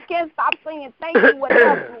Jesus. Can't stop saying thank you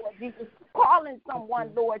enough, Lord Jesus. Calling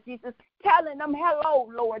someone, Lord Jesus. Telling them hello,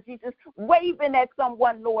 Lord Jesus. Waving at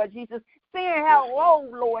someone, Lord Jesus. Saying hello,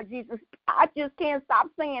 Lord Jesus. I just can't stop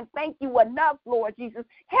saying thank you enough, Lord Jesus.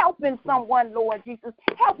 Helping someone, Lord Jesus.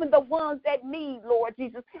 Helping the ones that need, Lord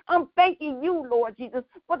Jesus. I'm thanking you, Lord Jesus,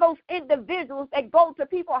 for those individuals that go to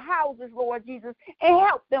people's houses, Lord Jesus, and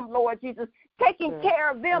help them, Lord Jesus. Taking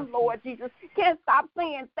care of them, Lord Jesus. Can't stop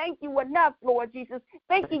saying thank you enough, Lord Jesus.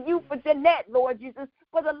 Thanking you for Jeanette, Lord Jesus,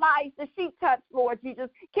 for the lives that she touched, Lord Jesus.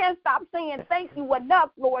 Can't stop saying thank you enough,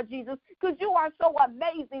 Lord Jesus, because you are so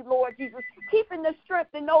amazing, Lord Jesus, keeping the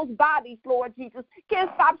strength in those bodies, Lord Jesus.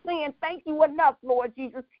 Can't stop saying thank you enough, Lord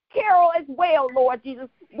Jesus. Carol as well, Lord Jesus,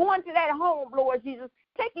 going to that home, Lord Jesus,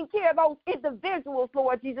 taking care of those individuals,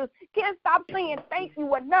 Lord Jesus. Can't stop saying thank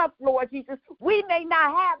you enough, Lord Jesus. We may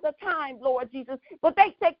not have the time, Lord Jesus, but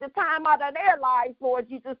they take the time out of their lives, Lord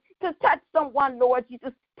Jesus, to touch someone, Lord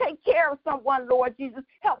Jesus. Take care of someone, Lord Jesus.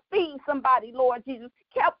 Help feed somebody, Lord Jesus.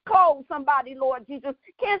 Help clothe somebody, Lord Jesus.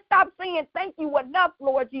 Can't stop saying thank you enough,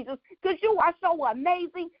 Lord Jesus, because you are so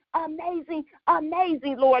amazing, amazing,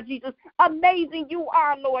 amazing, Lord Jesus. Amazing you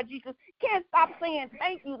are, Lord Jesus. Can't stop saying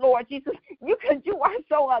thank you, Lord Jesus, because you are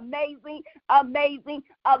so amazing, amazing,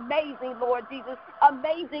 amazing, Lord Jesus.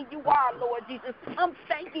 Amazing you are, Lord Jesus. I'm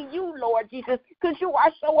thanking you, Lord Jesus, because you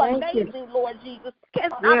are so amazing, Lord Jesus.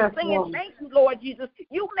 Can't stop saying thank you, Lord Jesus.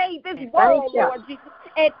 You made this world, Lord Jesus,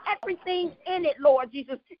 and everything in it, Lord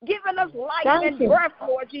Jesus, giving us life and breath,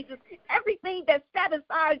 Lord Jesus. Everything that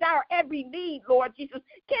satisfies our every need, Lord Jesus.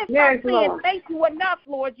 Can't stop saying thank you enough,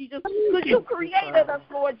 Lord Jesus, because you created us,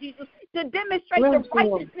 Lord Jesus, to demonstrate the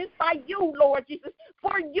righteousness by you, Lord Jesus.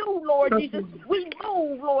 For you, Lord Jesus, we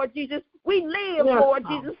move, Lord Jesus. We live, Lord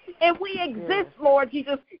Jesus, and we exist, Lord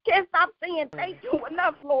Jesus. Can't stop saying thank you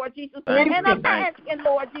enough, Lord Jesus. And I'm asking,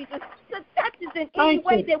 Lord Jesus, to touch us in any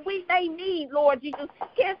way that we may need, Lord Jesus.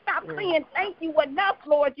 Can't stop saying thank you enough,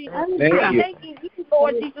 Lord Jesus. I'm thanking you,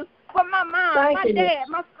 Lord Jesus, for my mom, my dad,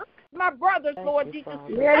 my brothers, Lord Jesus,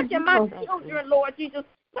 touching my children, Lord Jesus,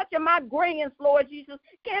 touching my grands, Lord Jesus.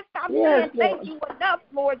 Can't stop saying thank you enough,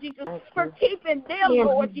 Lord Jesus, for keeping them,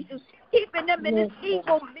 Lord Jesus, keeping them in this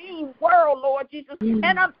evil, mean world, Lord Jesus.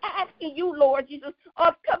 And I'm asking you, Lord Jesus,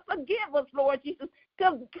 to forgive us, Lord Jesus.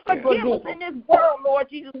 Forgive us in this world, Lord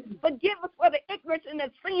Jesus. Forgive us for the ignorance and the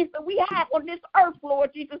sins that we have on this earth,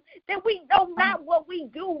 Lord Jesus, that we know not what we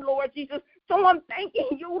do, Lord Jesus. So I'm thanking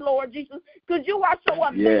you, Lord Jesus, because you are so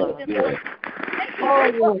amazing, Lord. Thank you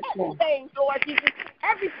for everything, Lord Jesus.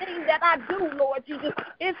 Everything that I do, Lord Jesus,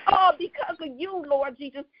 is all because of you, Lord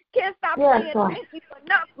Jesus. Can't stop saying thank you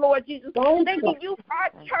enough, Lord Jesus. Thanking you for our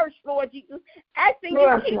church, Lord Jesus. Asking you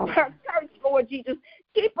to keep our church, Lord Jesus.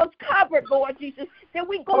 Keep us covered, Lord Jesus. That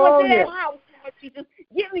we go into that house, Lord Jesus,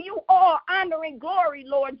 giving you all honor and glory,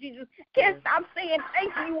 Lord Jesus. Can't stop saying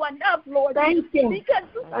thank you enough, Lord Jesus. Because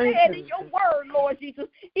you said in your word, Lord Jesus,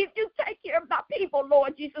 if you take care of my people,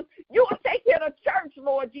 Lord Jesus, you will take care of the church,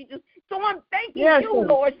 Lord Jesus. So I'm thanking you,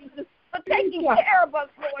 Lord Jesus, for taking care of us,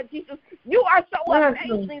 Lord Jesus. You are so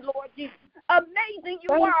amazing, Lord Jesus. Amazing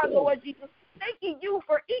you are, Lord Jesus. Thanking you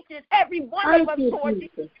for each and every one of us, Lord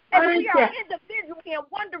Jesus. And we are individually and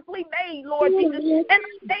wonderfully made, Lord Jesus. And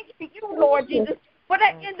I'm thanking you, Lord Jesus, for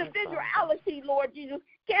that individuality, Lord Jesus.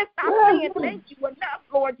 Can't stop saying thank you enough,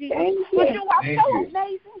 Lord Jesus. Because you are so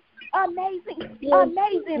amazing, amazing,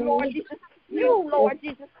 amazing, Lord Jesus. You, Lord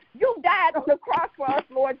Jesus, you died on the cross for us,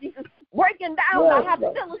 Lord Jesus, breaking down the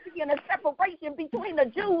hostility and the separation between the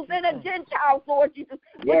Jews and the Gentiles, Lord Jesus.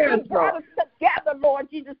 But you brought us together, Lord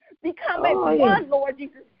Jesus, becoming one, Lord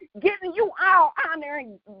Jesus, giving you our honor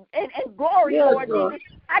and glory, Lord Jesus.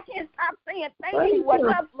 I can't stop saying thank you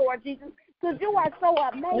enough, Lord Jesus, because you are so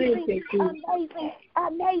amazing, amazing,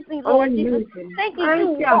 amazing, Lord Jesus. Thank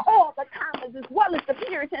you for all the commas as well as the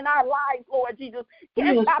periods in our lives, Lord Jesus.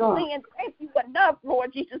 Can't stop saying thank you enough,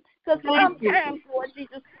 Lord Jesus, because sometimes, Lord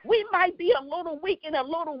Jesus, we might be a little weak and a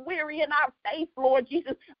little weary in our faith, Lord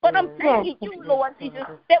Jesus, but I'm thanking you, Lord Jesus,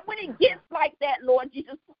 that when it gets like that, Lord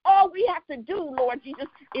Jesus, all we have to do, Lord Jesus,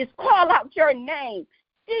 is call out your name.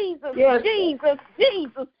 Jesus, Jesus,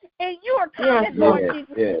 Jesus, and you are coming, Lord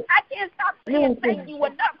Jesus. I can't stop saying thank you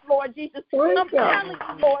enough, Lord Jesus. I'm telling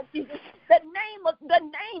you, Lord Jesus, the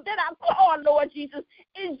name that I call, Lord Jesus,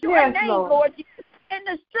 is your name, Lord Jesus. And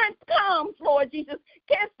the strength comes, Lord Jesus.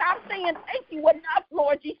 Can't stop saying thank you enough,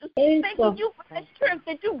 Lord Jesus. Thanking you for the strength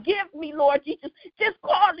that you give me, Lord Jesus. Just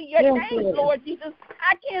calling your name, Lord Jesus.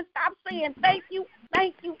 I can't stop saying thank you,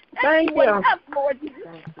 thank you, thank you enough, Lord Jesus.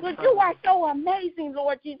 Because you are so amazing,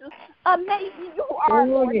 Lord Jesus. Amazing you are,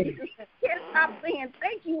 Lord Jesus. Can't stop saying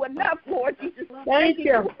thank you enough, Lord Jesus. Thank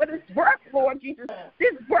you for this breath, Lord Jesus.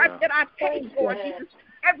 This breath that I take, Lord Jesus.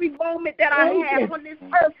 Every moment that I have on this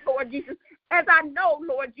earth, Lord Jesus. As I know,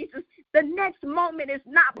 Lord Jesus, the next moment is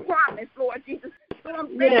not promised, Lord Jesus. So I'm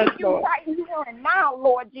thanking you right here and now,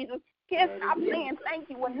 Lord Jesus. Can't stop saying thank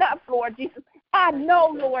you enough, Lord Jesus. I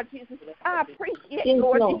know, Lord Jesus. I appreciate,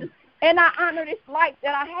 Lord Jesus. And I honor this life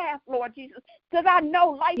that I have, Lord Jesus, because I know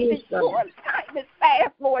life is short, time is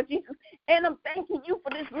fast, Lord Jesus. And I'm thanking you for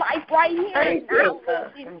this life right here and now,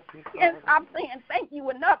 Lord Jesus. Can't stop saying thank you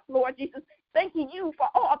enough, Lord Jesus. thanking you for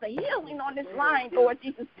all the healing on this line, Lord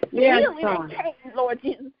Jesus. The Yes, healing that came, Lord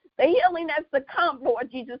Jesus. The healing that's to come, Lord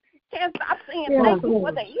Jesus. Can't stop saying thank you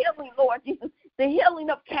for the healing, Lord Jesus. The healing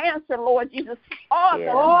of cancer, Lord Jesus. All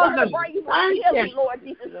the healing, Lord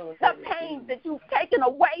Jesus. The pain that you've taken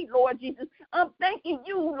away, Lord Jesus. I'm thanking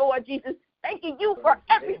you, Lord Jesus. Thanking you for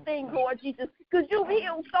everything, Lord Jesus, because you've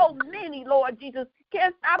healed so many, Lord Jesus.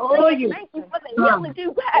 Can't stop saying thank you for the healing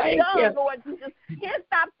you have done, Lord Jesus. Can't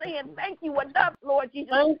stop saying thank you enough, Lord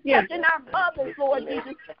Jesus. Touching our mothers, Lord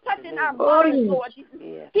Jesus. Touching our mothers, Lord Jesus.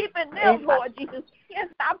 Keeping them, Lord Jesus. Can't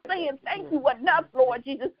stop saying thank you enough, Lord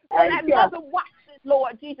Jesus. For that mother watches,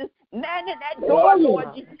 Lord Jesus. Manning that door, Lord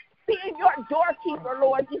Jesus. Being your doorkeeper,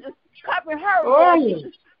 Lord Jesus. Covering her, Lord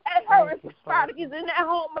Jesus. As her and Spartacus in that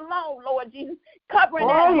home alone, Lord Jesus. Covering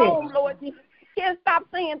that home, Lord Jesus. Can't stop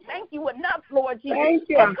saying thank you enough, Lord Jesus.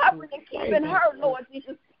 For covering and keeping her, Lord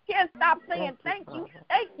Jesus. Can't stop saying thank you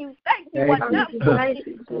enough, Lord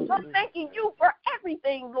Jesus. I'm thanking you for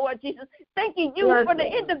everything, Lord Jesus. Thanking you for the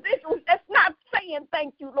individuals that's not saying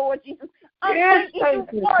thank you, Lord Jesus. I'm thanking you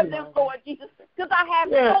for them, Lord Jesus, because I have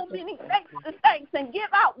so many thanks to thanks and give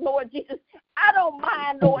out, Lord Jesus. I don't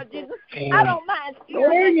mind, Lord Jesus. I don't mind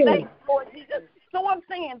sharing thanks, Lord Jesus. So I'm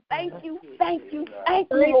saying thank you,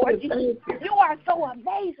 Lord Jesus. You are so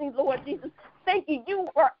amazing, Lord Jesus. Thanking you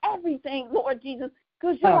for everything, Lord Jesus,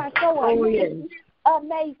 because you are so amazing,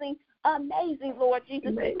 Lord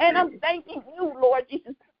Jesus. And I'm thanking you, Lord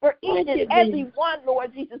Jesus, for each and every one,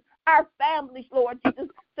 Lord Jesus, our families, Lord Jesus.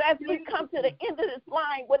 So as we come to the end of this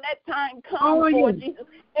line, when that time comes, Lord Jesus,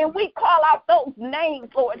 and we call out those names,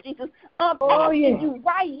 Lord Jesus, I'm asking you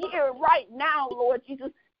right here, right now, Lord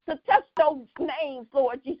Jesus, to touch those names,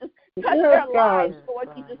 Lord Jesus. Touch their lives, Lord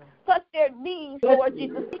Jesus. Touch their needs, Lord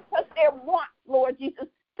Jesus. Touch their wants, Lord Jesus.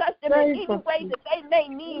 Touch them in any way that they may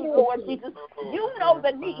need, Lord Jesus. You know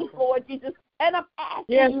the needs, Lord Jesus. And I'm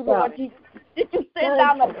asking you, Lord Jesus, that you send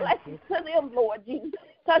down a blessing to them, Lord Jesus.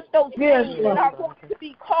 Touch those names that are going to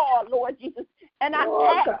be called, Lord Jesus. And I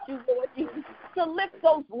ask you, Lord Jesus, to lift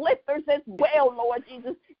those lifters as well, Lord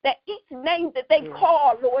Jesus, that each name that they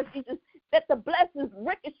call, Lord Jesus, that the blessings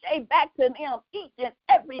ricochet back to them, each and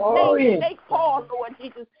every name that they call, Lord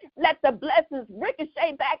Jesus. Let the blessings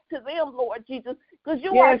ricochet back to them, Lord Jesus, because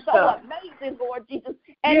you are so amazing, Lord Jesus.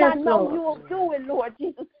 And I know you will do it, Lord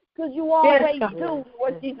Jesus, because you always do,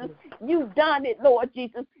 Lord Jesus. You've done it, Lord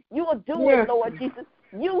Jesus. You will do it, Lord Jesus.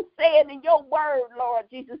 You said in your word, Lord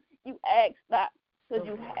Jesus, you ask not, because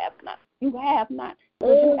you have not. You have not,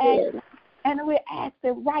 because you ask not. And we're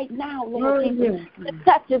asking right now, Lord Jesus, to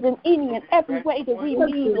touch us in any and every way that we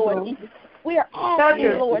need, Lord Jesus. We are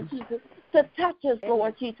asking, Lord Jesus, to touch us,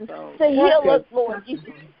 Lord Jesus, to heal us, Lord Jesus,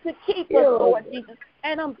 to keep us, Lord Jesus.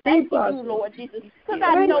 And I'm thanking you, Lord Jesus, because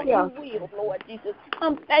I know you will, Lord Jesus.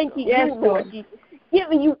 I'm thanking you, Lord Jesus,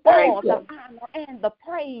 giving you all the honor and the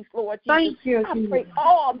praise, Lord Jesus. I pray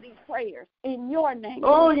all these prayers in your name,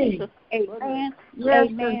 Lord Jesus. Amen.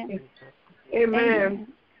 Amen. Amen.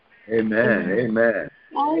 Amen. Amen.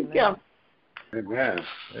 Thank you. Amen.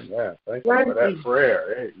 Amen. Thank you for that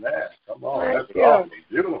prayer. Amen. Come on. That's awesome.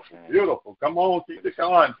 Beautiful. Beautiful. Come on. Keep it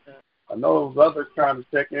going. I know those others trying to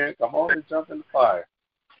check in. Come on and jump in the fire.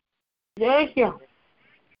 Thank you.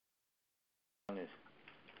 Amen.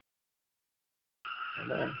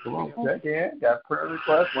 Come on. Check in. Got prayer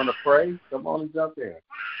requests. Want to pray? Come on and jump in.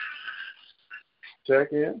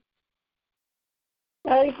 Check in.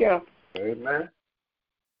 Thank you. Amen.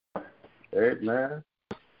 Amen.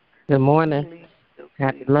 Good morning.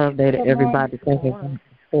 Happy Love Day to everybody. Thank you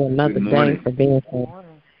for another day, for being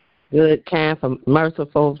so good, kind, for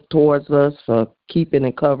merciful towards us, for keeping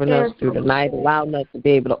and covering us through the night, allowing us to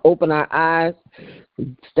be able to open our eyes,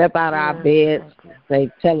 step out of our beds,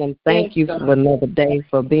 tell him thank you for another day,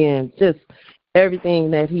 for being just everything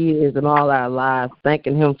that he is in all our lives.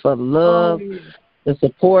 Thanking him for the love, the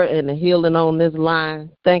support, and the healing on this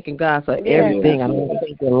line. Thanking God for everything. I don't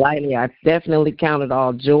take it lightly. I definitely count it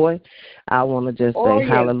all joy. I want to just say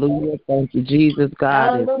hallelujah. Thank you, Jesus.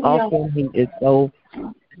 God is awesome. He is so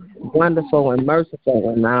wonderful and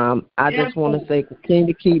merciful. And I just want to say continue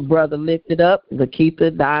to keep Brother lifted up,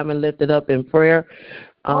 Lakeitha Diamond lifted up in prayer.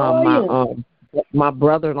 My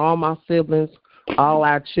brother and all my siblings, all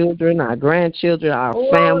our children, our grandchildren, our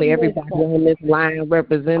family, everybody on this line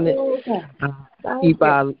represented. Keep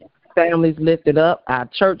our families lifted up, our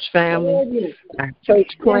church family, our church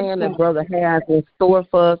clan that Brother has in store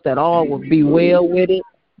for us, that all will be well with it.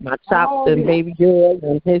 My Chopton baby girl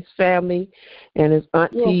and his family and his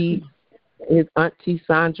auntie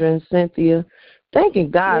Sandra and Cynthia. Thanking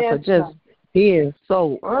God for just being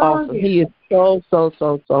so awesome. He is so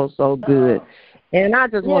good. And I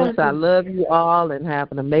just want to say I love you all and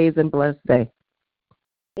have an amazing, blessed day.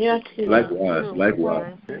 Yes,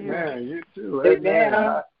 Likewise. Amen. You too. Amen.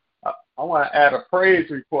 I want to add a praise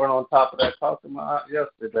report on top of that. I talked to my aunt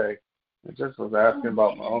yesterday and just was asking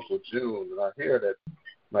about my Uncle June. And I hear that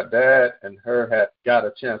my dad and her had got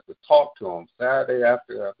a chance to talk to him Saturday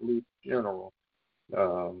after, I believe, funeral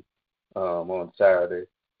on Saturday.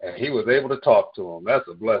 And he was able to talk to him. That's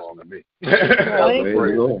a blessing to me.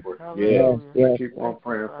 Keep on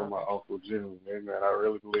praying for my Uncle June. Amen. I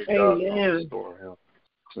really believe God is going to restore him.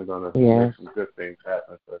 We're going to make some good things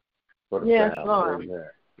happen for the family. Amen.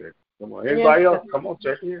 Come on. Anybody else? Come on,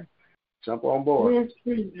 check in. Jump on board.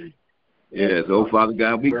 Yes, Father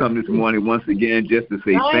God, we come this morning once again just to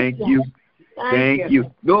say thank you. Thank you.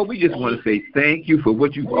 Lord, we just want to say thank you for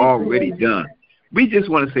what you've already done. We just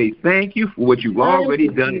want to say thank you for what you've already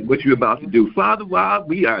done and what you're about to do. Father God,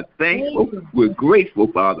 we are thankful. We're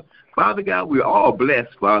grateful, Father. Father God, we're all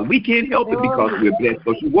blessed, Father. We can't help it because we're blessed.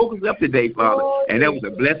 But you woke us up today, Father, and that was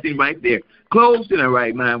a blessing right there. Closed in our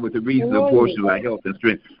right mind with the reasonable portion of our health and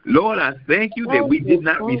strength. Lord, I thank you that we did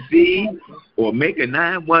not receive or make a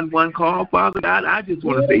 911 call, Father God. I just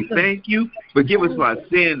want to say thank you. Forgive us for our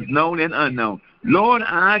sins, known and unknown. Lord,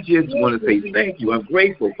 I just want to say thank you. I'm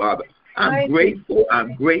grateful, Father. I'm grateful.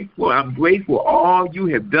 All you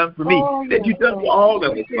have done for me, that you've done for all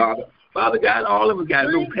of us, Father. Father God, all of us got a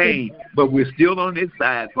little pain, but we're still on this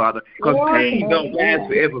side, Father, because pain don't last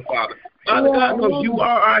forever, Father. Father God, because you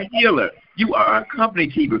are our healer. You are our company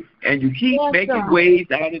keeper, and you keep making ways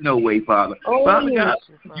out of no way, Father. Father God,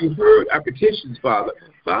 you heard our petitions, Father.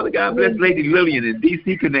 Father God, bless Lady Lillian in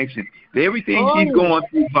DC Connection. Everything she's going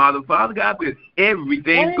through, Father. Father God, bless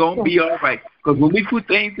everything's going to be all right. Because when we put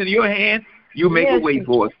things in your hands, you make a way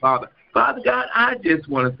for us, Father. Father God, I just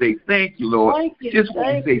want to say thank you, Lord. Just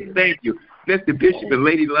want to say thank you. Bless the Bishop and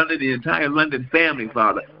Lady London, the entire London family,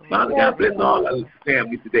 Father. Father God, bless all our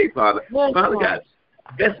families today, Father. Father God,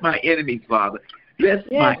 bless my enemies, Father. Bless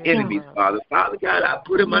my enemies, Father. Father God, I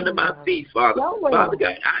put them under my feet, Father. Father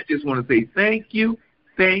God, I just want to say thank you.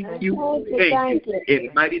 Thank you. Thank you. In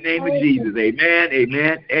the mighty name of Jesus. Amen.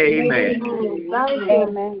 Amen. Amen.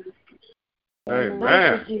 Amen.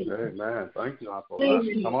 Amen. Amen. Thank you, Uncle.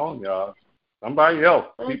 Come on, y'all. Somebody else.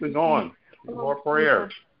 Keep it going. More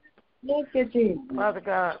prayers. Father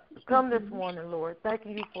God, come this morning, Lord.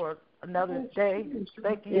 Thanking you for another day.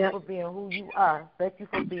 Thank you for being who you are. Thank you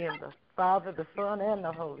for being the Father, the Son, and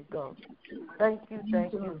the Holy Ghost. Thank you,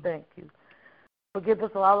 thank you, thank you. Forgive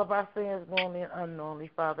us all of our sins, knowingly and unknowingly,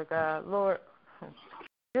 Father God. Lord,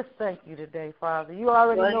 just thank you today, Father. You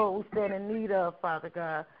already know what we stand in need of, Father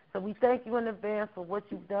God. So we thank you in advance for what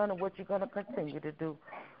you've done and what you're going to continue to do.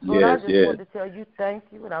 Lord, I just want to tell you thank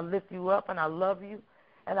you, and I lift you up, and I love you,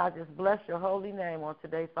 and I just bless your holy name on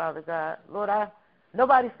today, Father God. Lord,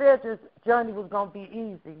 nobody said this journey was going to be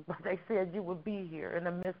easy, but they said you would be here in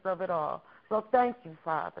the midst of it all. So thank you,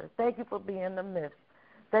 Father. Thank you for being in the midst.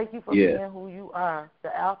 Thank you for being who you are,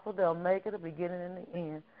 the Alpha, the Omega, the beginning and the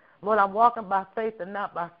end. Lord, I'm walking by faith and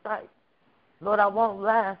not by sight. Lord, I won't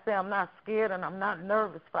lie and say I'm not scared and I'm not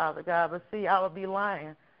nervous, Father God. But see, I would be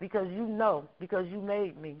lying because you know, because you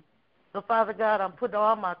made me. So, Father God, I'm putting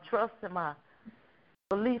all my trust and my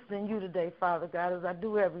beliefs in you today, Father God, as I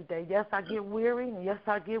do every day. Yes, I get weary and yes,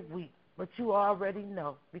 I get weak. But you already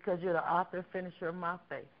know because you're the author and finisher of my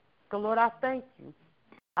faith. So, Lord, I thank you.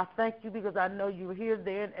 I thank you because I know you're here,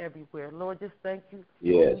 there, and everywhere. Lord, just thank you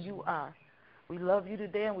for who you are. We love you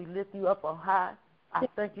today and we lift you up on high. I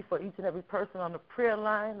thank you for each and every person on the prayer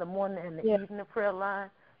line, the morning and the evening prayer line.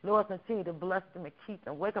 Lord, continue to bless them and keep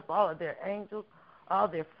them. Wake up all of their angels, all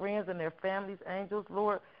their friends and their families' angels.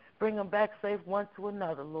 Lord, bring them back safe one to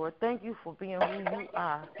another, Lord. Thank you for being who you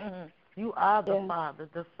are. You are the Father,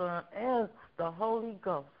 the Son, and the Holy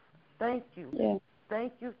Ghost. Thank you.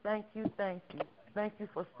 Thank you, thank you, thank you. Thank you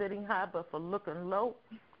for sitting high but for looking low.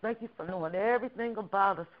 Thank you for knowing everything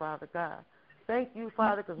about us, Father God. Thank you,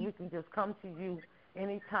 Father, because we can just come to you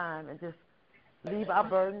anytime and just leave our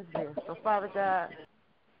burdens there. So, Father God,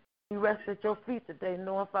 we rest at your feet today,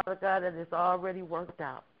 knowing, Father God, that it's already worked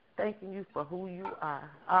out. Thanking you for who you are,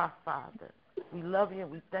 our Father. We love you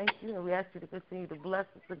and we thank you, and we ask you to continue to bless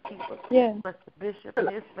us and keep us. Bless the bishop and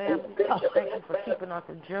his family. Thank you for keeping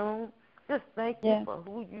Uncle June. Just thank you for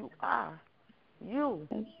who you are. You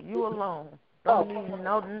alone. Don't need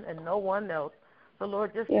nothing and no one else. So,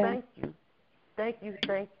 Lord, just thank you. Thank you,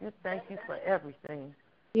 thank you, thank you for everything.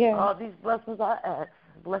 All these blessings I ask.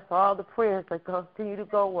 Bless all the prayers that continue to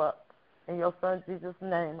go up. In your Son, Jesus'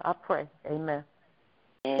 name, I pray. Amen.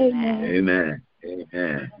 Amen.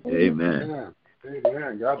 Amen. Amen.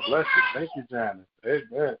 Amen. God bless you. Thank you, Janice.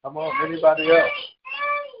 Amen. Come on, anybody else?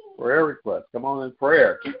 Prayer request. Come on in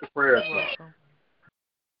prayer. Keep the prayers going.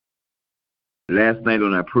 Last night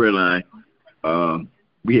on our prayer line,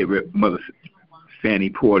 we had Mother Fanny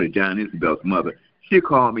Porter, John Isabel's mother. She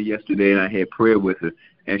called me yesterday, and I had prayer with her.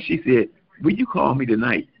 And she said, will you call me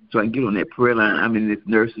tonight so I can get on that prayer line? I'm in this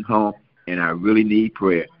nursing home, and I really need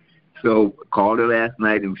prayer. So I called her last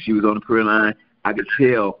night, and she was on the prayer line. I could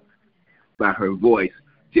tell by her voice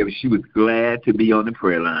that she was glad to be on the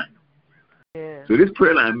prayer line. Yeah. So this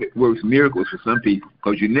prayer line works miracles for some people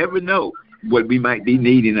because you never know what we might be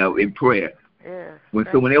needing of in prayer when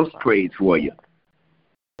someone else prays for you.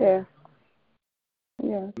 Yeah.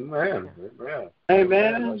 Yeah. Amen.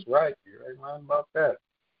 Amen. That's right. You're right about that.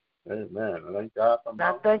 Amen. Thank God for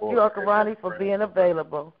my thank you, Uncle Ronnie, for being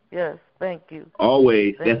available. Yes, thank you.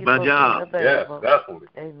 Always. That's my job. Yes, definitely.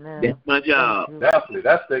 Amen. That's my job. Definitely.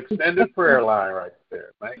 That's the extended prayer line right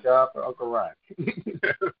there. Thank God for Uncle Ronnie.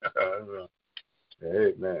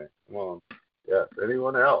 Amen. Come on. Yes.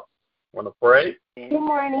 Anyone else want to pray? Good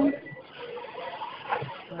morning.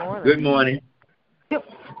 Good morning.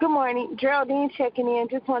 Good morning. Geraldine checking in.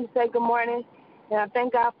 Just want to say good morning. And I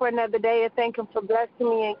thank God for another day and thank Him for blessing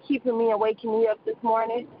me and keeping me and waking me up this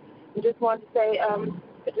morning. And just want to say,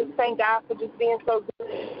 just thank God for just being so good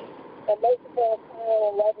and making for time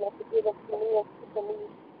and loving and forgiving to me and keeping me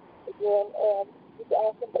again. And just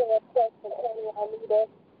asking for a question, Tony Armida,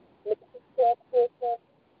 Miss Christian,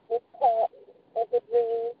 Miss Pat, Uncle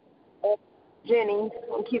Dream, and Jenny,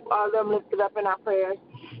 and keep all of them lifted up in our prayers.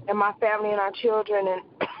 And my family and our children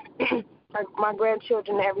and my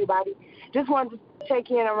grandchildren and everybody. Just wanted to check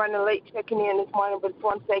in. I'm running late checking in this morning, but just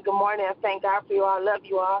want to say good morning and thank God for you all. I love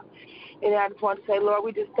you all. And I just want to say, Lord,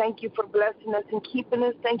 we just thank you for blessing us and keeping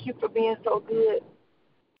us. Thank you for being so good,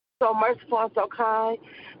 so merciful and so kind,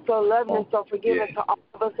 so loving and so forgiving to all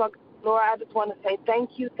of us. Lord, I just want to say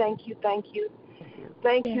thank you, thank you, thank you.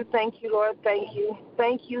 Thank you, thank you, Lord, thank you.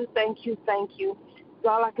 Thank you, thank you, thank you.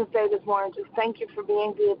 That's all I can say this morning. Just thank you for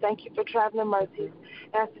being good. Thank you for traveling mercies.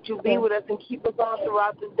 Ask that you be with us and keep us all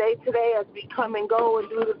throughout this day today as we come and go and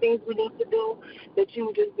do the things we need to do, that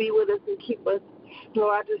you just be with us and keep us.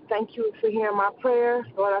 Lord, I just thank you for hearing my prayer.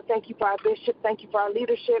 Lord, I thank you for our bishop. Thank you for our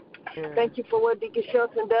leadership. Thank you for what Deacon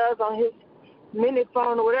Shelton does on his minute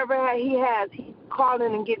phone or whatever he has. He's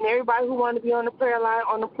calling and getting everybody who wants to be on the prayer line,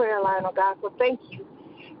 oh God. So thank you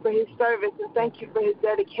for his service, and thank you for his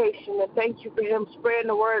dedication, and thank you for him spreading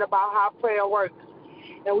the word about how prayer works.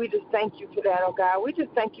 And we just thank you for that, oh God. We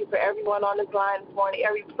just thank you for everyone on this line this morning,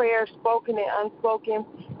 every prayer spoken and unspoken.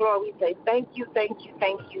 Lord, we say thank you, thank you,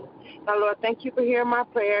 thank you. Now, Lord, thank you for hearing my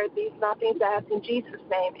prayer. These are things I ask in Jesus'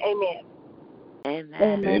 name. Amen.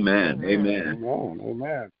 Amen. Amen. Amen.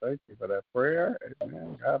 Amen. Thank you for that prayer.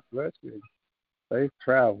 Amen. God bless you. Safe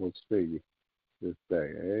travels to you this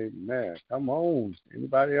day. Amen. Come on.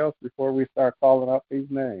 Anybody else before we start calling out these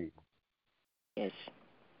names? Yes.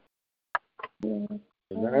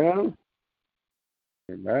 Amen.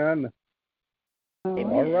 Amen.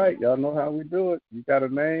 All right. Y'all know how we do it. You got a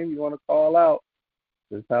name you want to call out.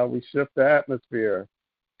 This is how we shift the atmosphere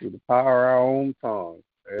through the power of our own tongue.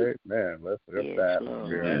 Amen. Let's shift the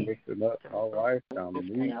atmosphere. Lifting up my wife,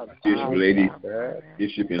 Dominique.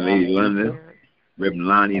 Bishop and Lady London. Reverend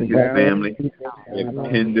Lonnie and his family,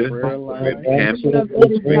 Reverend Tender, Reverend Campbell,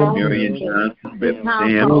 Reverend Marion Johnson, Reverend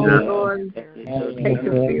Sam Johnson, Take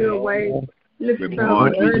the fear away. Reverend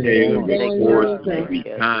Margie Taylor, Reverend Forrest, Reverend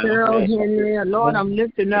Carol Henry, Lord, I'm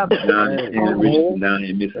lifting up Mississippi,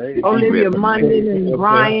 Olivia Munden and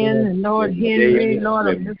Brian and Lord Henry, Lord,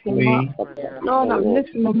 I'm lifting them up. Lord, I'm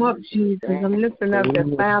lifting them up, Jesus. I'm lifting up their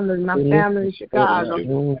families, my family in Chicago.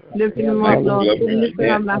 Lifting them up, Lord. Lifting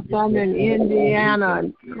up my family in Indiana.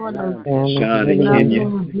 Lord, I'm lifting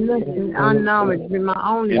up unknowledge, my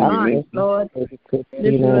only aunt, Lord.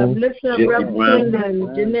 Lifting up Reverend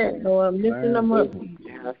and Jeanette, Lord. I'm lifting them up.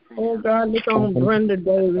 Oh God, look on Brenda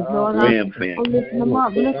Davis, Lord. I'm lifting them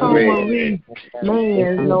up. Look on Marie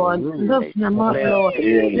Man, Lord. Lifting them up, Lord.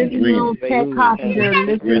 Lifting on Pat Carpenter,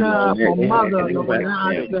 lifting up her mother, Lord.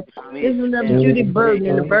 Lifting up Judy Burton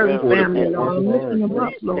and the Burton family, Lord. I'm lifting them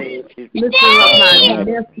up, Lord. Lifting up my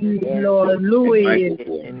nephews, Lord. Louis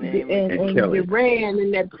and Duran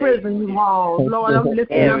in that prison hall. Lord, I'm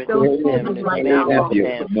lifting up those children right now, Lord.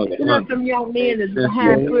 Lifting up them young men that's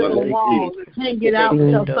behind prison walls. Can't get out,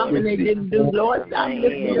 something or something they didn't do. Lord, I'm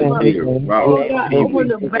lifting them up. Oh, God, open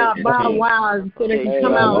the barbed wires so they can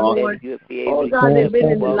come out, Lord. Oh, God, they've been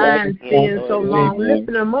in the lion's den so long.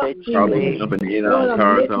 Lifting them up, Jesus. Lord,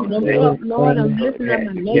 I'm lifting them up. Lord, I'm lifting up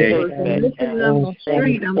my neighbors. I'm lifting up my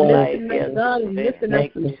street. I'm lifting up, God. I'm lifting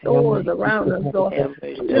up the stores around us, Lord. I'm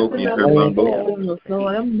lifting up my stores,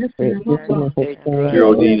 Lord. I'm lifting them up.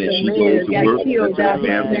 Geraldine, and she goes to work. Killed out his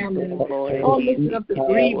family. Oh, lifting up the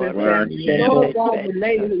grieving family. Lord God, the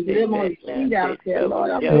lady who live on the street out there,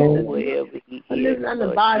 Lord. I'm living on the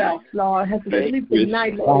bottom, Lord. Have to sleep at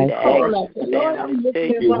night, Lord. It's cold out there, Lord. I'm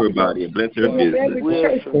lifting Heal up. her body and bless her business. Every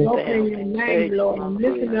church is opening your name, Lord. I'm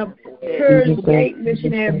lifting up Courage Gate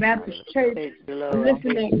Missionary Baptist Church. I'm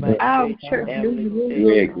lifting up our church, New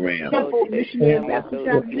Jerusalem Temple Missionary Baptist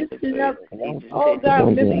Church. I'm lifting up, oh God,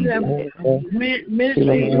 I'm lifting up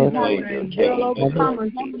ministry and Joel Oklahoma.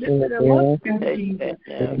 I'm lifting them up, Jesus.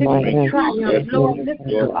 Victory Triumph, Lord. I'm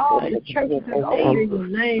lifting up all the churches that open in your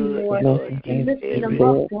name, Lord. I'm lifting them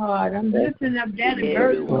up, God. I'm lifting up Daddy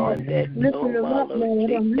Bird, Lord. I'm lifting them up,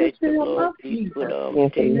 Lord. I'm lifting them up, Jesus. I'm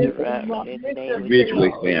lifting them up.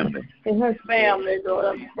 Ridgeway family. And her family, Lord.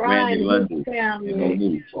 I'm crying with his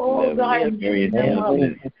family. Oh, God, I'm lifting them up.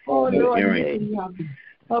 Oh, Lord, I'm lifting them up.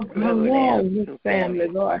 Around his family,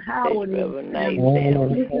 Lord. Howard and his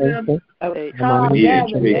family. Lifting up Carl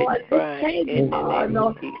Gavin, Lord. It's changing, Lord.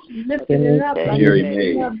 Lifting it up. I'm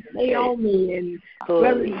lifting up Naomi and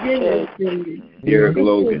Brother Dennis and Derek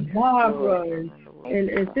Logan. Barbara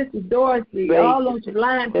and Sister Dorothy, all those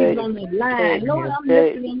blind people on the line. Lord, I'm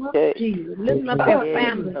lifting them up, Jesus. Lifting up their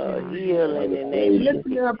family.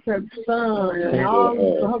 Lifting up her son and all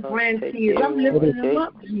her grandkids. I'm lifting them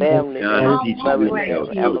up, Jesus. All my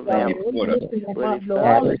grandkids. Lifting them up, Lord.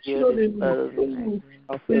 All the children in the school.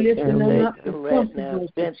 We're lifting them up, the principals,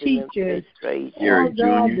 the teachers, all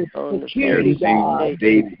God, the security guards,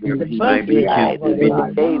 the bus drivers,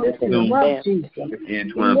 we're lifting them up, Jesus.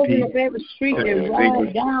 We're lifting up every street that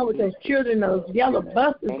ride down with those children, those yellow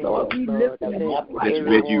buses, Lord. We lifting them up right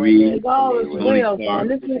now. It's all as well, God.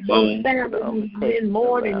 Lifting up those families who've been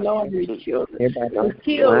mourning, Lord, their children. Those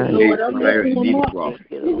killed, Lord. I'm lifting them up.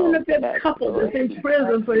 Lifting up that couple that's in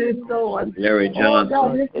prison for this, Lord. Larry Johnson. Oh,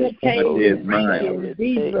 God, lifting up Kate.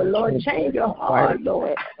 Lord, change your heart,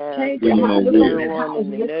 Lord. Change your heart. Look on that house,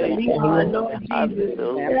 Mr. Leon, Lord Jesus.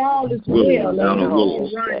 And all is well, Lord.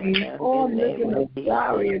 Oh, I'm looking up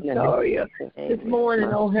Gloria this morning,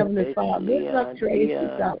 oh Heavenly Father. Lift up Tracy,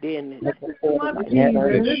 God. Lift up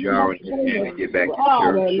Jesus. Get back to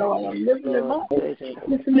church. Lord, I'm lifting him up.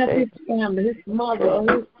 Lifting up his family, his mother,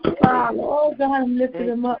 his father. Oh, God, I'm lifting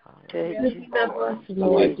him up. Lifting up us,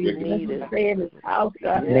 Lord Jesus. Let's stay in his house,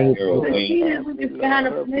 God. We just find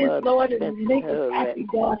a place, Lord, and make us happy,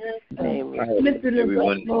 God. Lifting us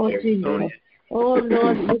up, Lord Jesus. Oh,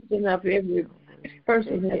 Lord, lifting up every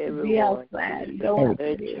person that has to be outside. In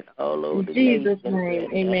Jesus' name,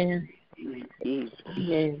 amen.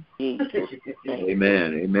 Amen.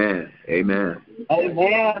 Amen. Amen. Amen.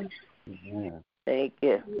 Amen. Thank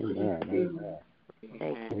you. Amen.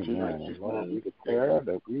 Thank you, Jesus. Lord, we declare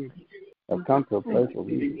that we have come to a place where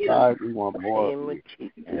we decide we want more of you.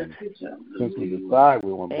 And since we decide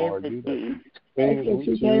we want more of you, that things we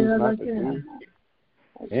choose not to do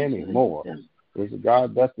anymore. This is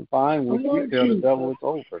God justifying when we tell the devil it's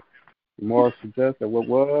over. The more suggests that what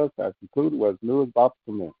was has concluded, what's new is about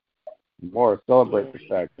to commence. The more celebrate the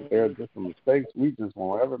fact that there are just some mistakes we just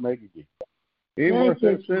won't ever make again. Even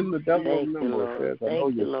says sin, the devil remember says, I know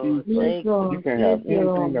your seed. You can't have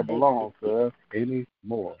anything that belongs to us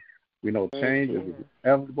anymore. We know change is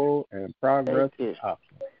inevitable and progress is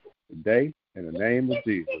optional. Today, in the name of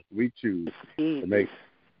Jesus, we choose to make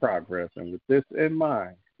progress. And with this in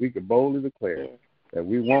mind, we can boldly declare that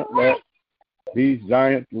we won't let these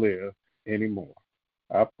giants live anymore.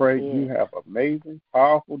 I pray you have an amazing,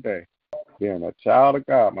 powerful day being a child of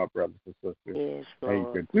God, my brothers and sisters. And you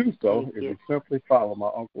can do so if you simply follow my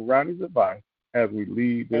Uncle Ronnie's advice as we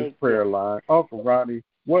lead this prayer line. Uncle Ronnie,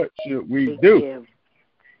 what should we do?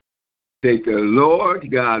 Take the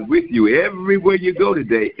Lord God with you everywhere you go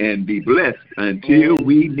today and be blessed until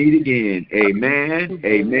we meet again. Amen,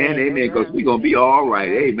 amen, amen, because we're going to be all right.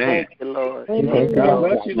 Amen. Thank you, Lord. God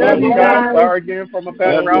bless you. Love you guys. Sorry again for my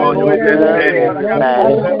background noise. God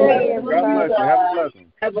bless you. Have a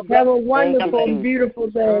blessing. Have a wonderful, beautiful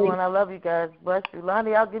day. Everyone, I love you guys. Bless you.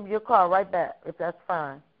 Lonnie, I'll give you a call right back if that's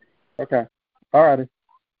fine. Okay. All righty.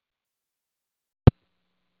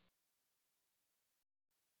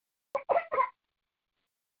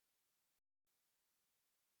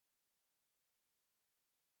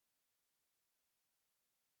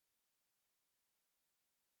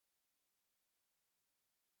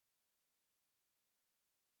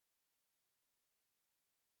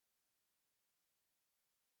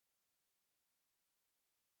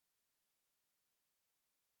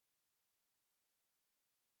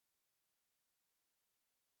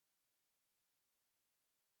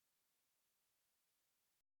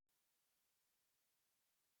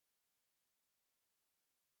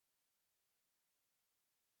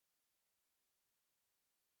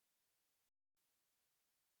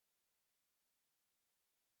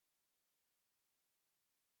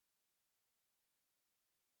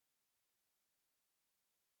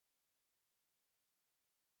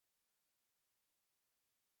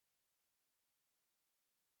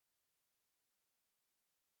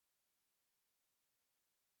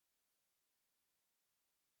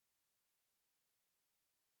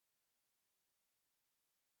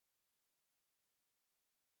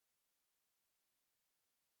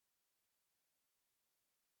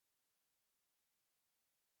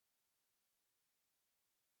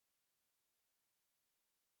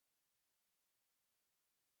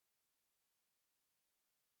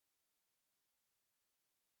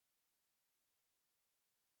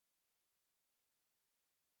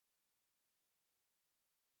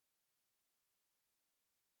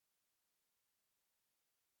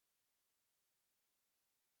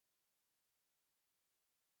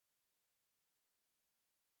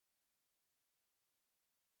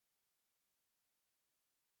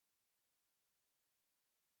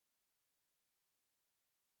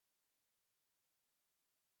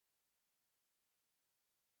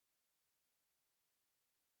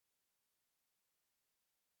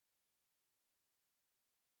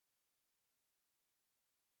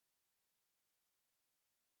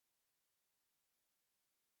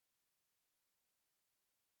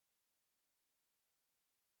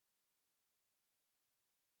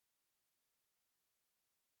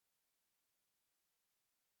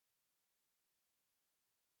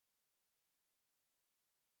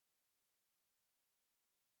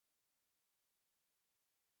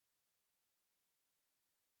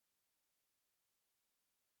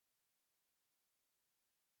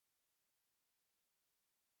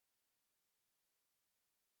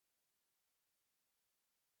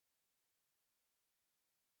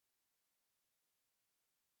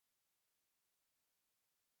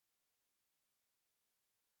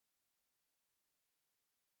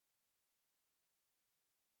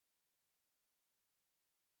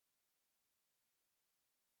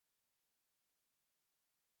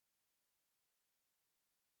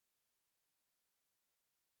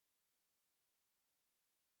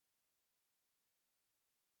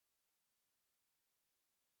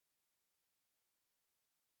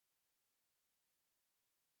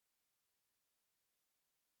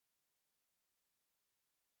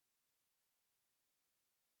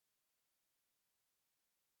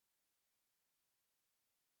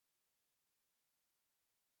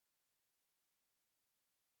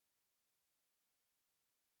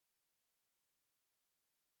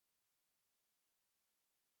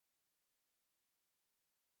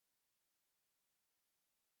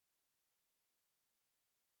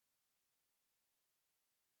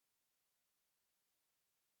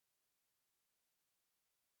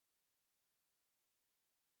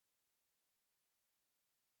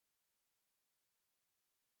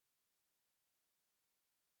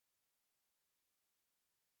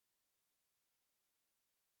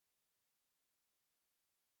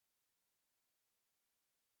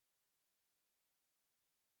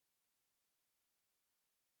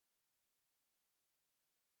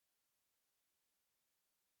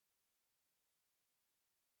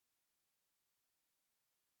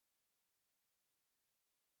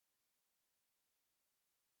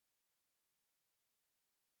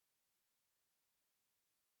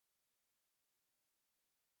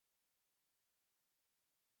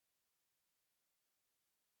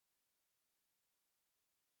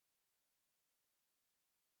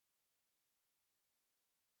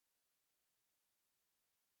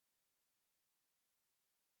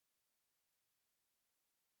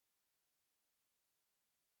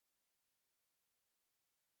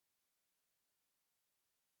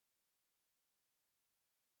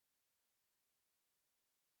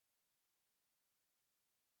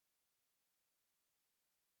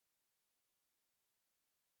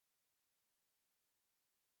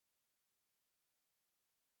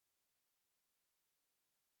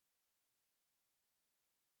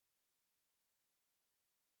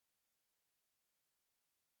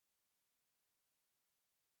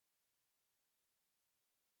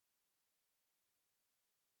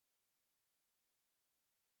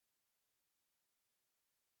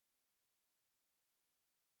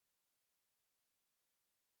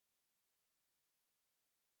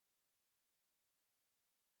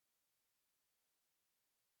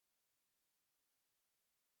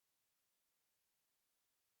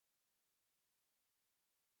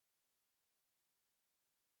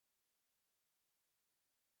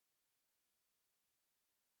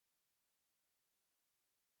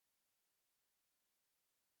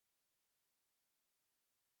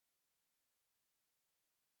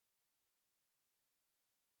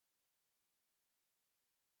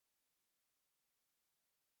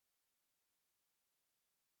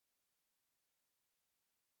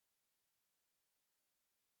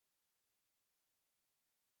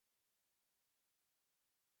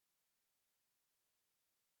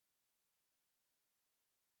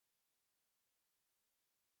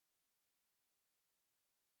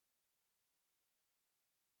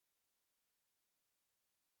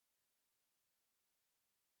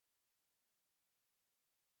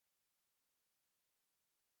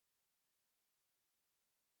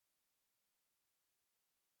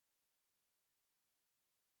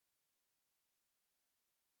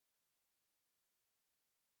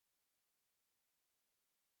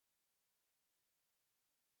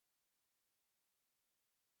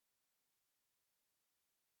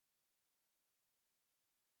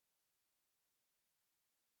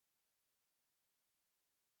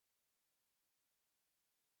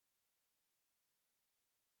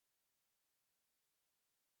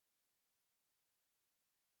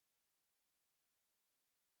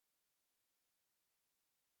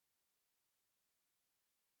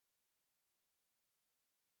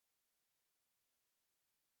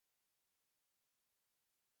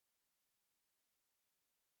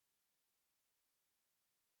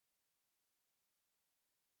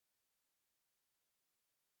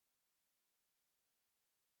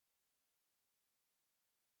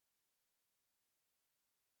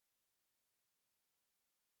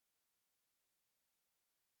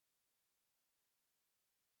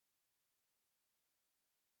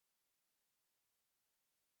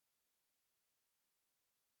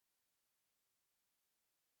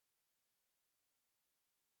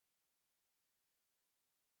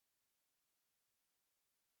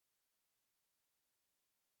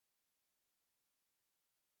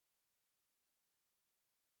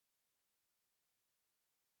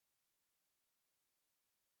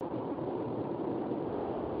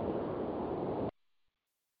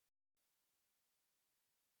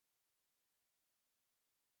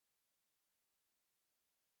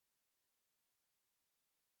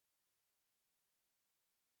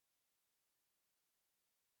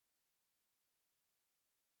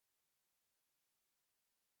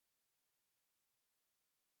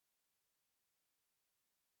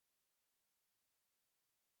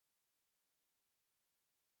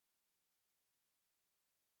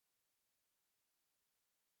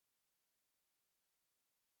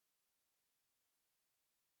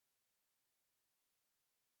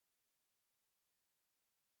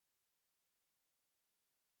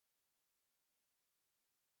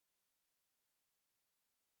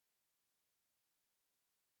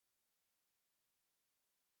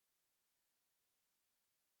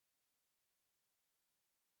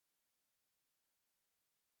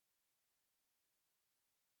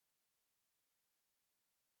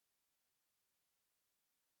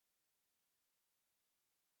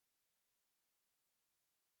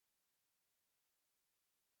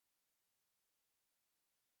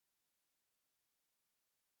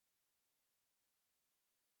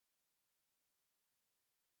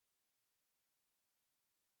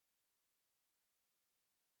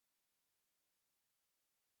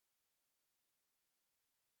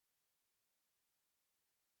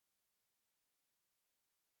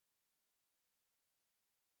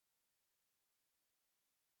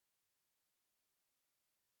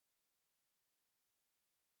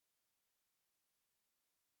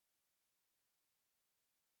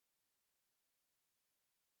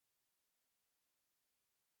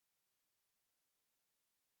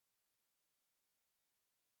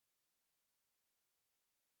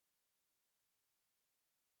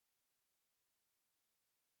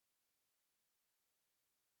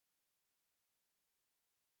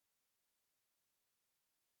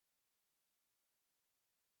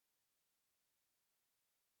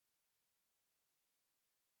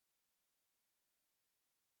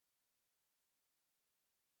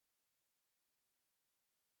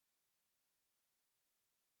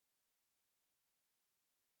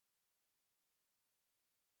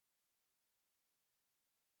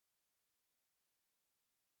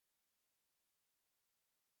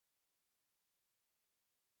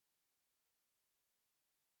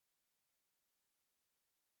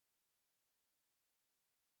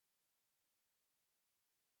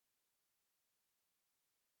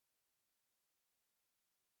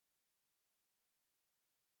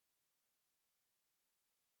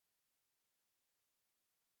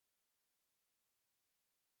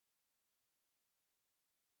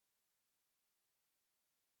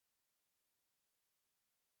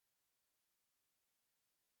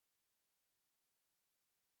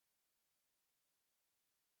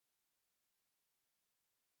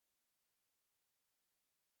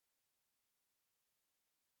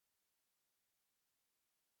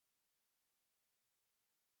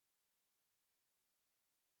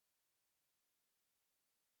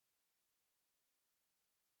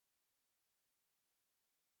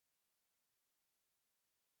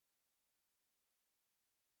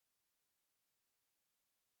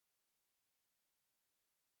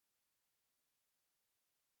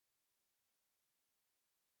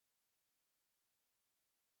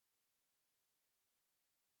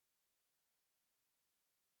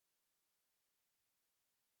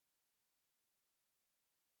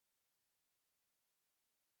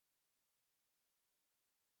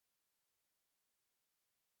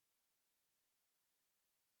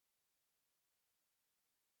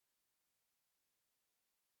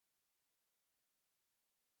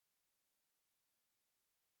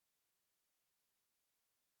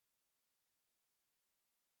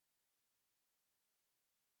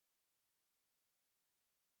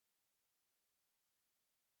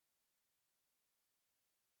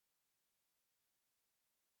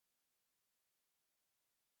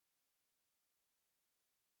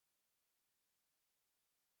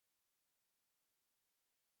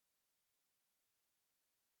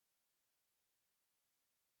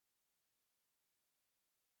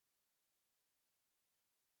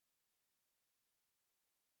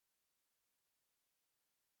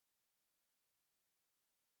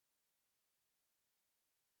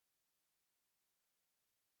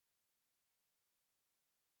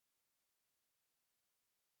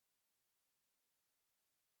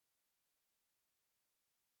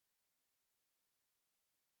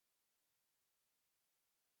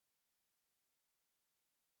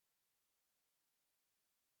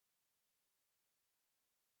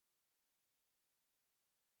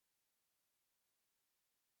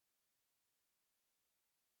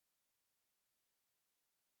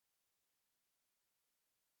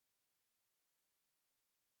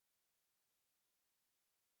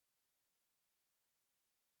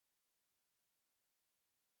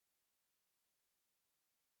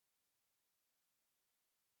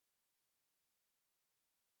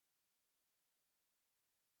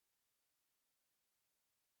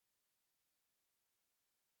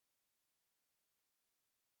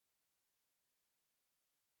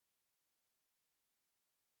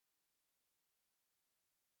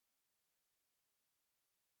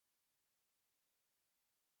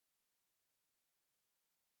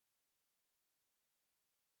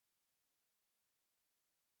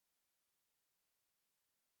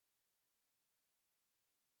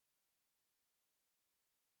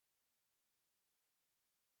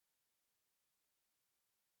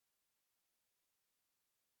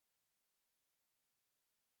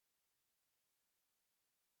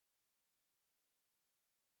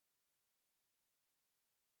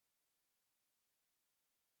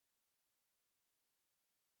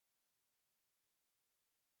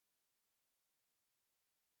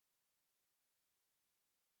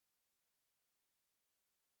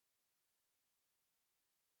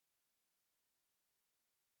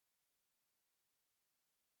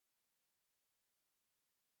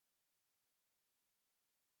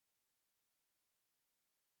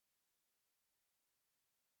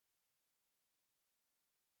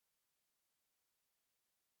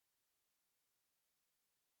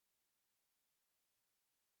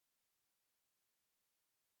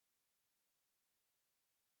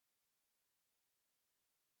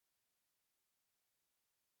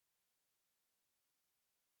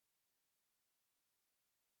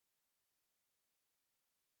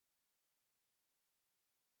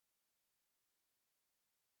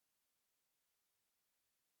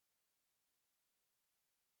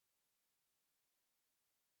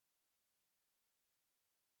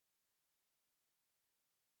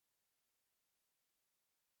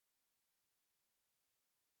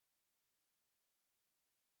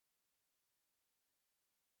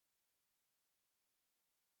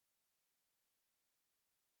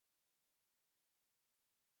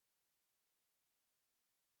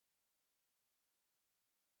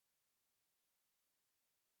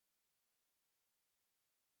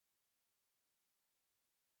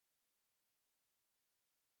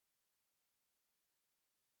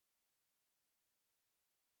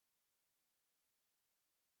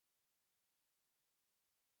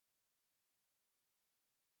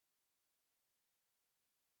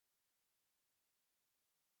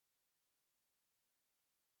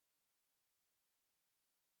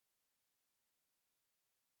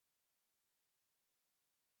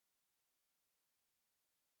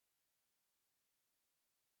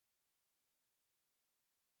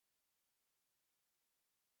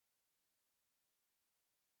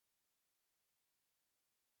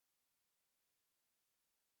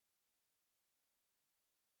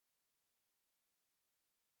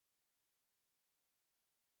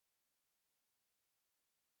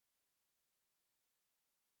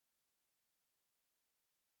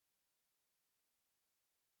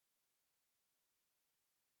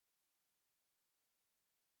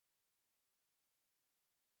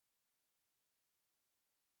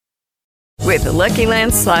 With the Lucky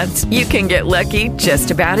Land Slots, you can get lucky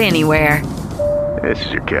just about anywhere. This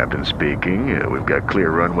is your captain speaking. We've got clear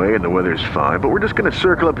runway and the weather's fine, but we're just going to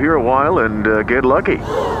circle up here a while and get lucky.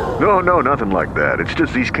 No, nothing like that. It's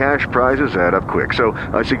just these cash prizes add up quick. So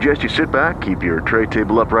I suggest you sit back, keep your tray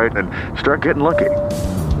table upright, and start getting lucky.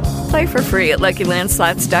 Play for free at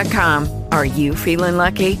LuckyLandSlots.com. Are you feeling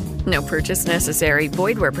lucky? No purchase necessary.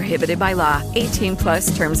 Void where prohibited by law.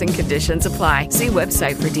 18+ terms and conditions apply. See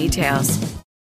website for details.